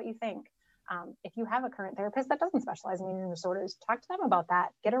and see what you think. If you have a current therapist that doesn't specialize in eating disorders, talk to them about that,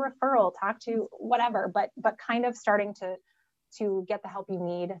 get a referral, talk to whatever, but kind of starting to get the help you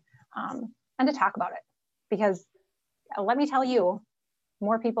need, and to talk about it, because let me tell you,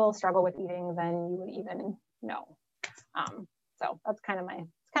 more people struggle with eating than you would even know. So that's kind of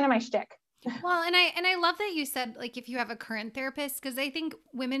my shtick. Well, and I love that you said, like, if you have a current therapist, because I think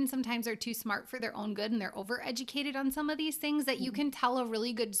women sometimes are too smart for their own good and they're overeducated on some of these things, that you can tell a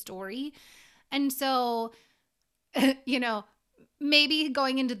really good story. And so, maybe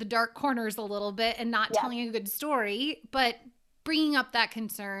going into the dark corners a little bit and not telling a good story, but bringing up that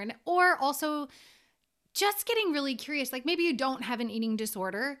concern, or also just getting really curious. Like, maybe you don't have an eating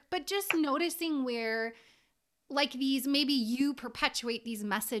disorder, but just noticing where, like, maybe you perpetuate these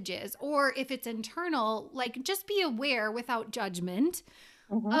messages, or if it's internal, like, just be aware without judgment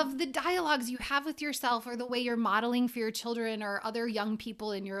of the dialogues you have with yourself, or the way you're modeling for your children or other young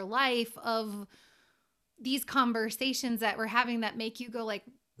people in your life, of these conversations that we're having that make you go like,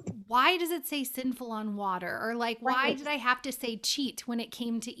 why does it say sinful on water? Or like, why did I have to say cheat when it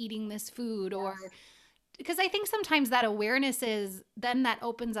came to eating this food? Or because I think sometimes that awareness is then that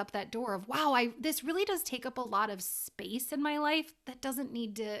opens up that door of, wow, this really does take up a lot of space in my life that doesn't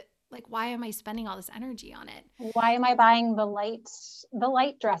need to, like, why am I spending all this energy on it? Why am I buying the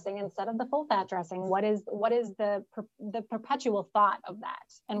light dressing instead of the full fat dressing? What is the perpetual thought of that?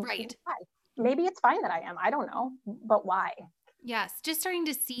 And right. Maybe it's fine that I am, I don't know, but why? Yes, just starting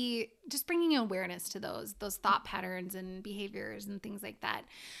to see, just bringing awareness to those thought patterns and behaviors and things like that.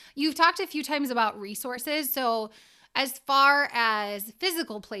 You've talked a few times about resources. So as far as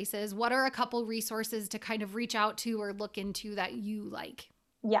physical places, what are a couple resources to kind of reach out to or look into that you like?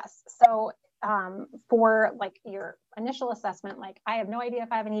 Yes. So for like your initial assessment, like I have no idea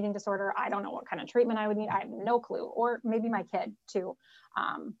if I have an eating disorder. I don't know what kind of treatment I would need. I have no clue. Or maybe my kid too.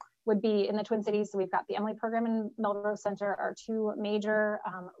 Would be in the Twin Cities. So we've got the Emily program and Melrose Center are two major,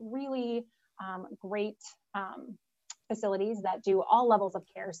 really great facilities that do all levels of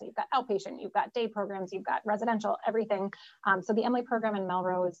care. So you've got outpatient, you've got day programs, you've got residential, everything. So the Emily program and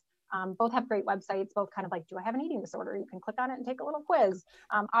Melrose both have great websites, both kind of like, do I have an eating disorder? You can click on it and take a little quiz.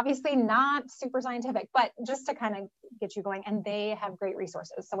 Obviously not super scientific, but just to kind of get you going. And they have great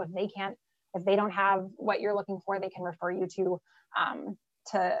resources. So if they don't have what you're looking for, they can refer you to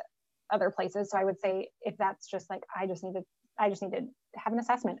other places. So I would say if that's just like, I just need to have an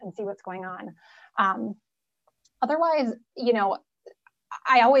assessment and see what's going on. Otherwise,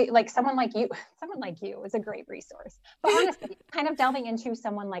 I always like someone like you is a great resource, but honestly, kind of delving into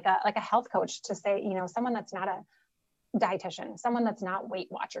someone like a health coach to say, someone that's not a dietitian, someone that's not Weight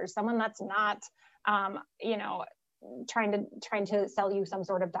Watchers, someone that's not, trying to sell you some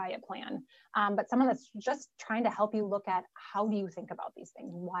sort of diet plan, but someone that's just trying to help you look at, how do you think about these things?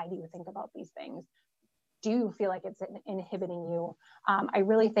 Why do you think about these things? Do you feel like it's inhibiting you? I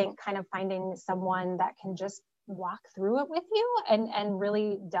really think kind of finding someone that can just walk through it with you and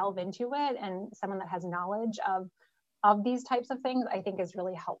really delve into it, and someone that has knowledge of these types of things, I think is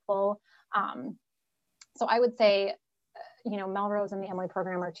really helpful. So I would say, Melrose and the Emily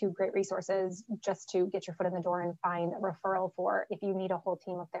program are two great resources just to get your foot in the door and find a referral for if you need a whole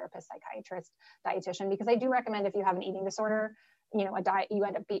team of therapists, psychiatrists, dietitian, because I do recommend if you have an eating disorder, you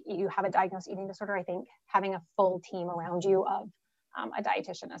have a diagnosed eating disorder, I think having a full team around you of a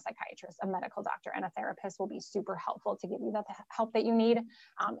dietitian, a psychiatrist, a medical doctor, and a therapist will be super helpful to give you the help that you need.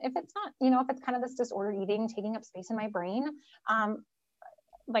 If it's not, if it's kind of this disordered eating taking up space in my brain,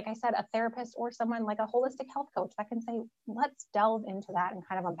 like I said, a therapist or someone like a holistic health coach that can say, let's delve into that and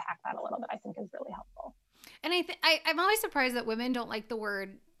kind of unpack that a little bit, I think is really helpful. And I'm always surprised that women don't like the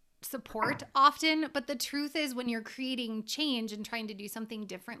word support often, but the truth is when you're creating change and trying to do something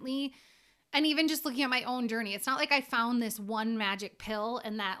differently, and even just looking at my own journey, it's not like I found this one magic pill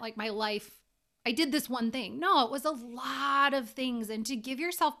and that like my life, I did this one thing. No, it was a lot of things. And to give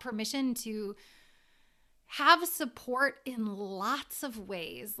yourself permission to have support in lots of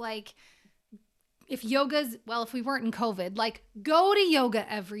ways. Like if we weren't in COVID, like go to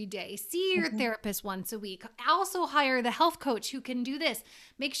yoga every day, see your therapist once a week, also hire the health coach who can do this.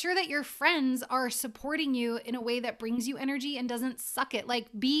 Make sure that your friends are supporting you in a way that brings you energy and doesn't suck it. Like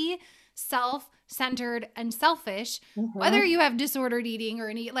be self-centered and selfish, whether you have disordered eating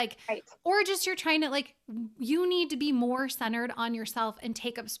or or just you're trying to you need to be more centered on yourself and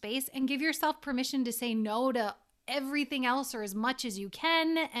take up space and give yourself permission to say no to everything else or as much as you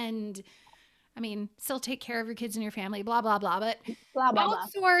can. And I mean, still take care of your kids and your family, blah, blah, blah, but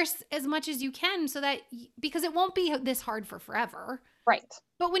outsource as much as you can because it won't be this hard for forever. Right.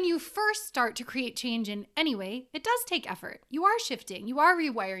 But when you first start to create change in any way, it does take effort. You are shifting. You are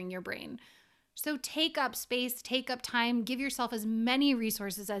rewiring your brain. So take up space, take up time, give yourself as many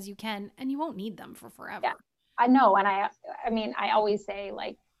resources as you can, and you won't need them for forever. Yeah, I know. And I always say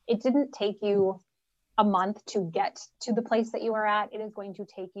it didn't take you a month to get to the place that you are at. It is going to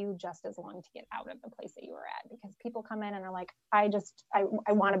take you just as long to get out of the place that you are at, because people come in and are like, I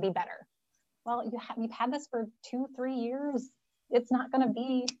want to be better. Well, you've had this for 2-3 years. It's not going to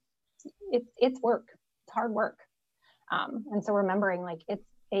be, it's work. It's hard work. And so remembering it's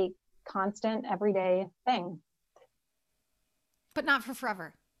a constant everyday thing. But not for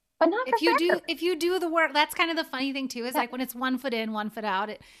forever. If you do the work, that's kind of the funny thing too, is when it's 1 foot in, 1 foot out,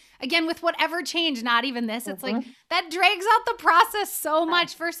 again, with whatever change, not even this, it's like that drags out the process so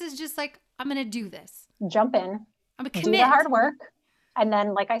much versus just I'm going to do this. Jump in. I'm going to commit. Do the hard work. And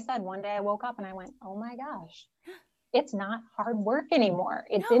then, like I said, one day I woke up and I went, oh my gosh, it's not hard work anymore.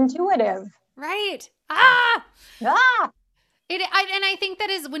 It's No. intuitive. Right. Ah! And I think that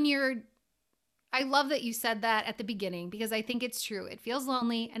is when I love that you said that at the beginning, because I think it's true. It feels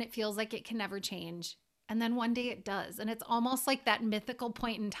lonely and it feels like it can never change. And then one day it does. And it's almost like that mythical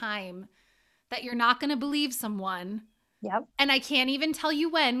point in time that you're not going to believe someone. Yep. And I can't even tell you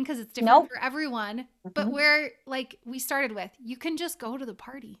when, because it's different for everyone. Mm-hmm. But where, like we started with, you can just go to the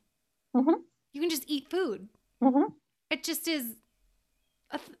party. Mm-hmm. You can just eat food. Mm-hmm. It just is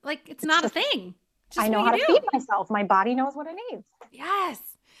it's not a thing. I know how to feed myself. My body knows what it needs. Yes.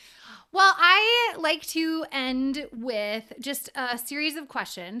 Well, I like to end with just a series of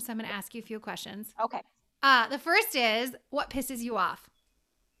questions. So I'm going to ask you a few questions. Okay. The first is, what pisses you off?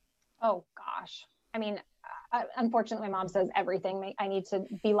 Oh, gosh. I mean, unfortunately, my mom says everything. I need to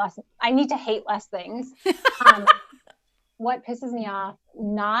hate less things. What pisses me off,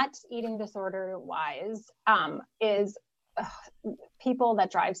 not eating disorder wise, is people that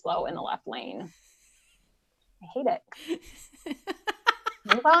drive slow in the left lane. I hate it.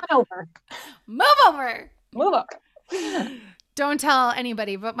 Move on over. Move over. Move over. Don't tell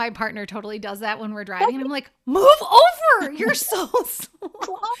anybody, but my partner totally does that when we're driving. And I'm like, move over. You're so slow.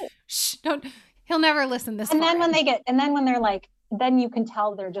 Shh, don't. He'll never listen this And then when they're like, then you can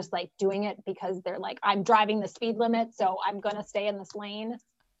tell they're just like doing it because they're like, I'm driving the speed limit, so I'm going to stay in this lane.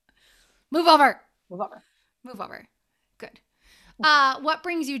 Move over. Move over. Move over. Good. What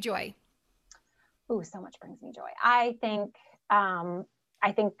brings you joy? Ooh, so much brings me joy. I think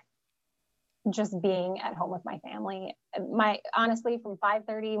just being at home with my family, honestly, from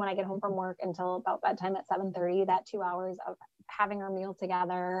 5:30 when I get home from work until about bedtime at 7:30, that 2 hours of having our meal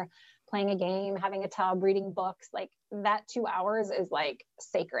together, playing a game, having a tub, reading books, like that 2 hours is like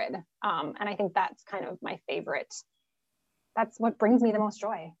sacred. And I think that's kind of my favorite. That's what brings me the most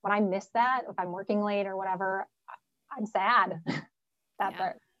joy. When I miss that, if I'm working late or whatever, I'm sad.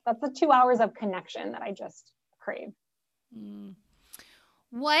 That's the 2 hours of connection that I just crave.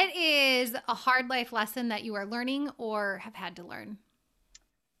 What is a hard life lesson that you are learning or have had to learn?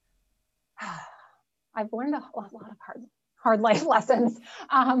 I've learned a lot of hard life lessons.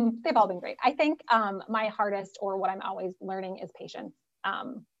 They've all been great. I think my hardest, or what I'm always learning, is patience.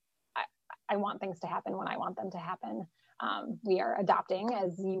 I want things to happen when I want them to happen. We are adopting,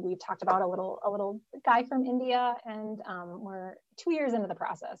 as we've talked about, a little guy from India, and we're 2 years into the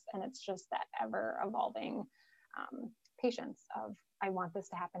process, and it's just that ever evolving patience of, I want this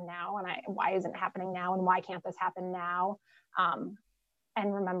to happen now, and why isn't it happening now, and why can't this happen now?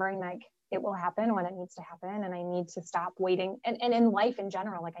 And remembering like it will happen when it needs to happen, and I need to stop waiting. And in life in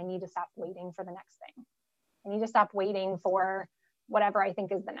general, like I need to stop waiting for the next thing. I need to stop waiting for whatever I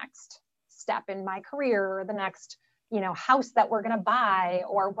think is the next step in my career, or the next, house that we're going to buy,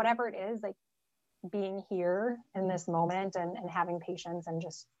 or whatever it is, like being here in this moment and having patience and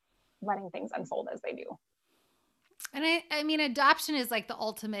just letting things unfold as they do. And I mean, adoption is like the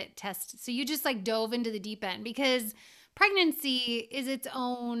ultimate test. So you just like dove into the deep end, because pregnancy is its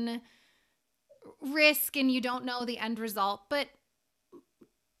own risk and you don't know the end result. But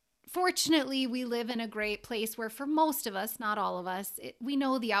fortunately, we live in a great place where, for most of us, not all of us, we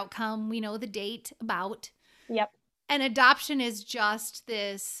know the outcome, we know the date about. Yep. And adoption is just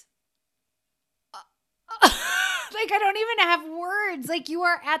this, like, I don't even have words. Like, you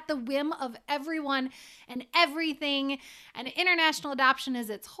are at the whim of everyone and everything. And international adoption is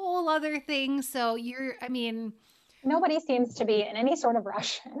its whole other thing. So nobody seems to be in any sort of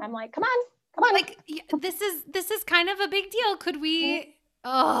rush. And I'm like, come on. Like, this is kind of a big deal. Could we,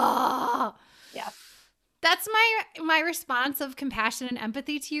 yeah. That's my response of compassion and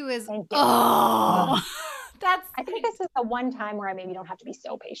empathy to you is, I think this is the one time where I maybe don't have to be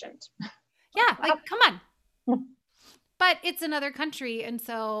so patient. Yeah. Like, come on. But it's another country. And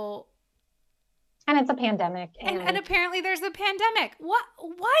so. And it's a pandemic. And apparently there's a pandemic.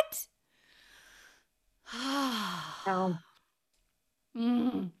 What? No.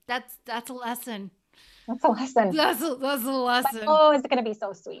 That's a lesson. That's a lesson. That's a lesson. But, is it going to be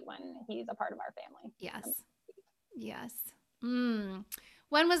so sweet when he's a part of our family? Yes.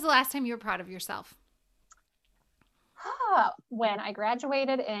 When was the last time you were proud of yourself? When I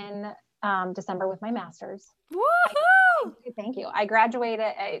graduated in December with my master's. Woohoo! Thank you. I graduated.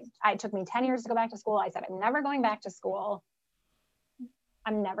 It took me 10 years to go back to school. I said, I'm never going back to school.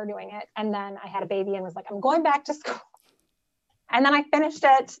 I'm never doing it. And then I had a baby and was like, I'm going back to school. And then I finished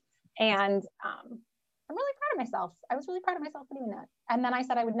it. And I'm really proud of myself. I was really proud of myself for doing that. And then I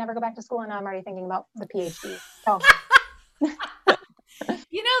said I would never go back to school. And now I'm already thinking about the PhD. So.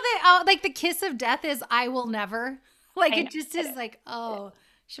 Like the kiss of death is, I will never. Like, it just is like,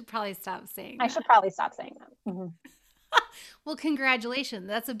 should probably stop saying that. I should probably stop saying that. Mm-hmm. Well, congratulations.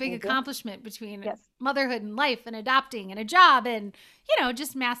 That's a big Thank you. accomplishment between Yes. motherhood and life and adopting and a job and,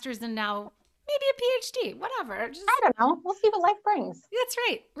 just masters and now maybe a PhD, whatever. Just, I don't know. We'll see what life brings. that's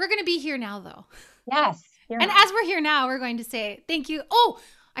right. We're going to be here now, though. Yes. And as we're here now, we're going to say thank you. Oh,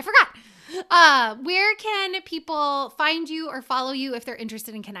 I forgot. Where can people find you or follow you if they're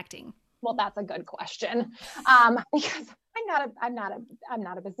interested in connecting? Well, that's a good question. Because I'm not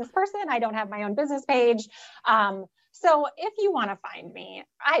a business person. I don't have my own business page. So if you want to find me,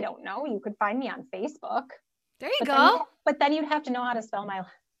 I don't know, you could find me on Facebook. There you go. But then you'd have to know how to spell my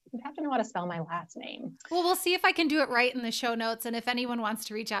last name. Well, we'll see if I can do it right in the show notes. And if anyone wants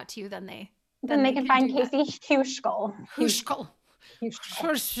to reach out to you, then they can find Casey Huschel. Huschel.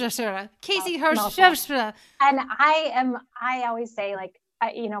 Casey Huschel. Huschel. And I always say, like,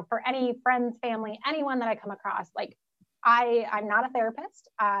 for any friends, family, anyone that I come across, like, I'm not a therapist.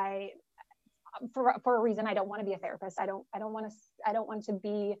 For a reason, I don't want to be a therapist. I don't want to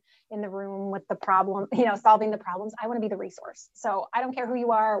be in the room with the problem, solving the problems. I want to be the resource. So I don't care who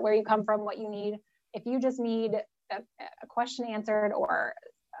you are, where you come from, what you need. If you just need a question answered or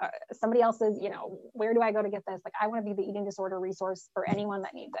somebody else's, where do I go to get this? Like, I want to be the eating disorder resource for anyone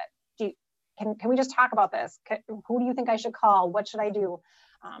that needs it. Can we just talk about this? Who do you think I should call? What should I do?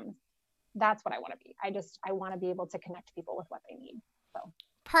 That's what I want to be. I want to be able to connect people with what they need. So.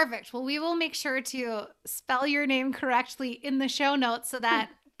 Perfect. Well, we will make sure to spell your name correctly in the show notes so that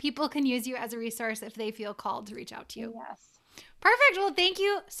people can use you as a resource if they feel called to reach out to you. Yes. Perfect. Well, thank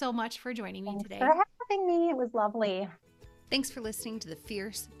you so much for joining me today. Thanks for having me. It was lovely. Thanks for listening to the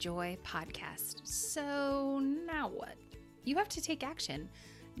Fierce Joy podcast. So now what? You have to take action.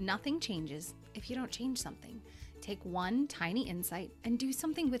 Nothing changes if you don't change something. Take one tiny insight and do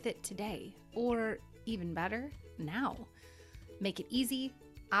something with it today, or even better, now. Make it easy,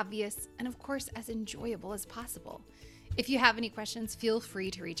 obvious, and of course, as enjoyable as possible. If you have any questions, feel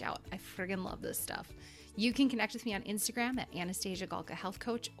free to reach out. I friggin' love this stuff. You can connect with me on Instagram at Anastasia Galka Health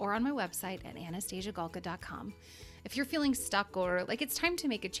Coach or on my website at anastasiagalka.com. If you're feeling stuck or like it's time to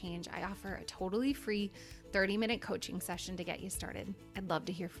make a change, I offer a totally free 30-minute coaching session to get you started. I'd love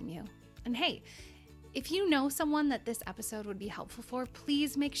to hear from you. And hey, if you know someone that this episode would be helpful for,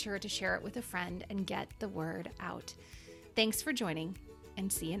 please make sure to share it with a friend and get the word out. Thanks for joining,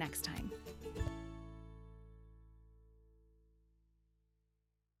 and see you next time.